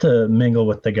to mingle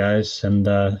with the guys. And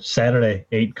Saturday,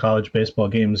 8 college baseball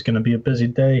games. Going to be a busy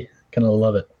day. Going to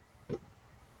love it.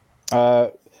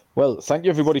 Well, thank you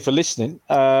everybody for listening.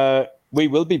 We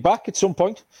will be back at some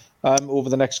point over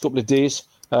the next couple of days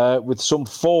with some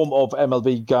form of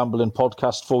MLB gambling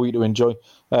podcast for you to enjoy.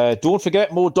 Don't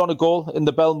forget, more Donegal in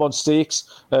the Belmont Stakes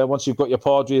once you've got your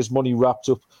Padres money wrapped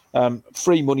up.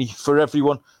 Free money for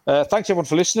everyone. Thanks everyone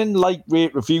for listening. Like,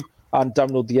 rate, review, and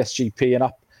download the SGPN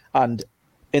app. And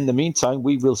in the meantime,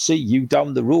 we will see you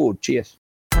down the road. Cheers.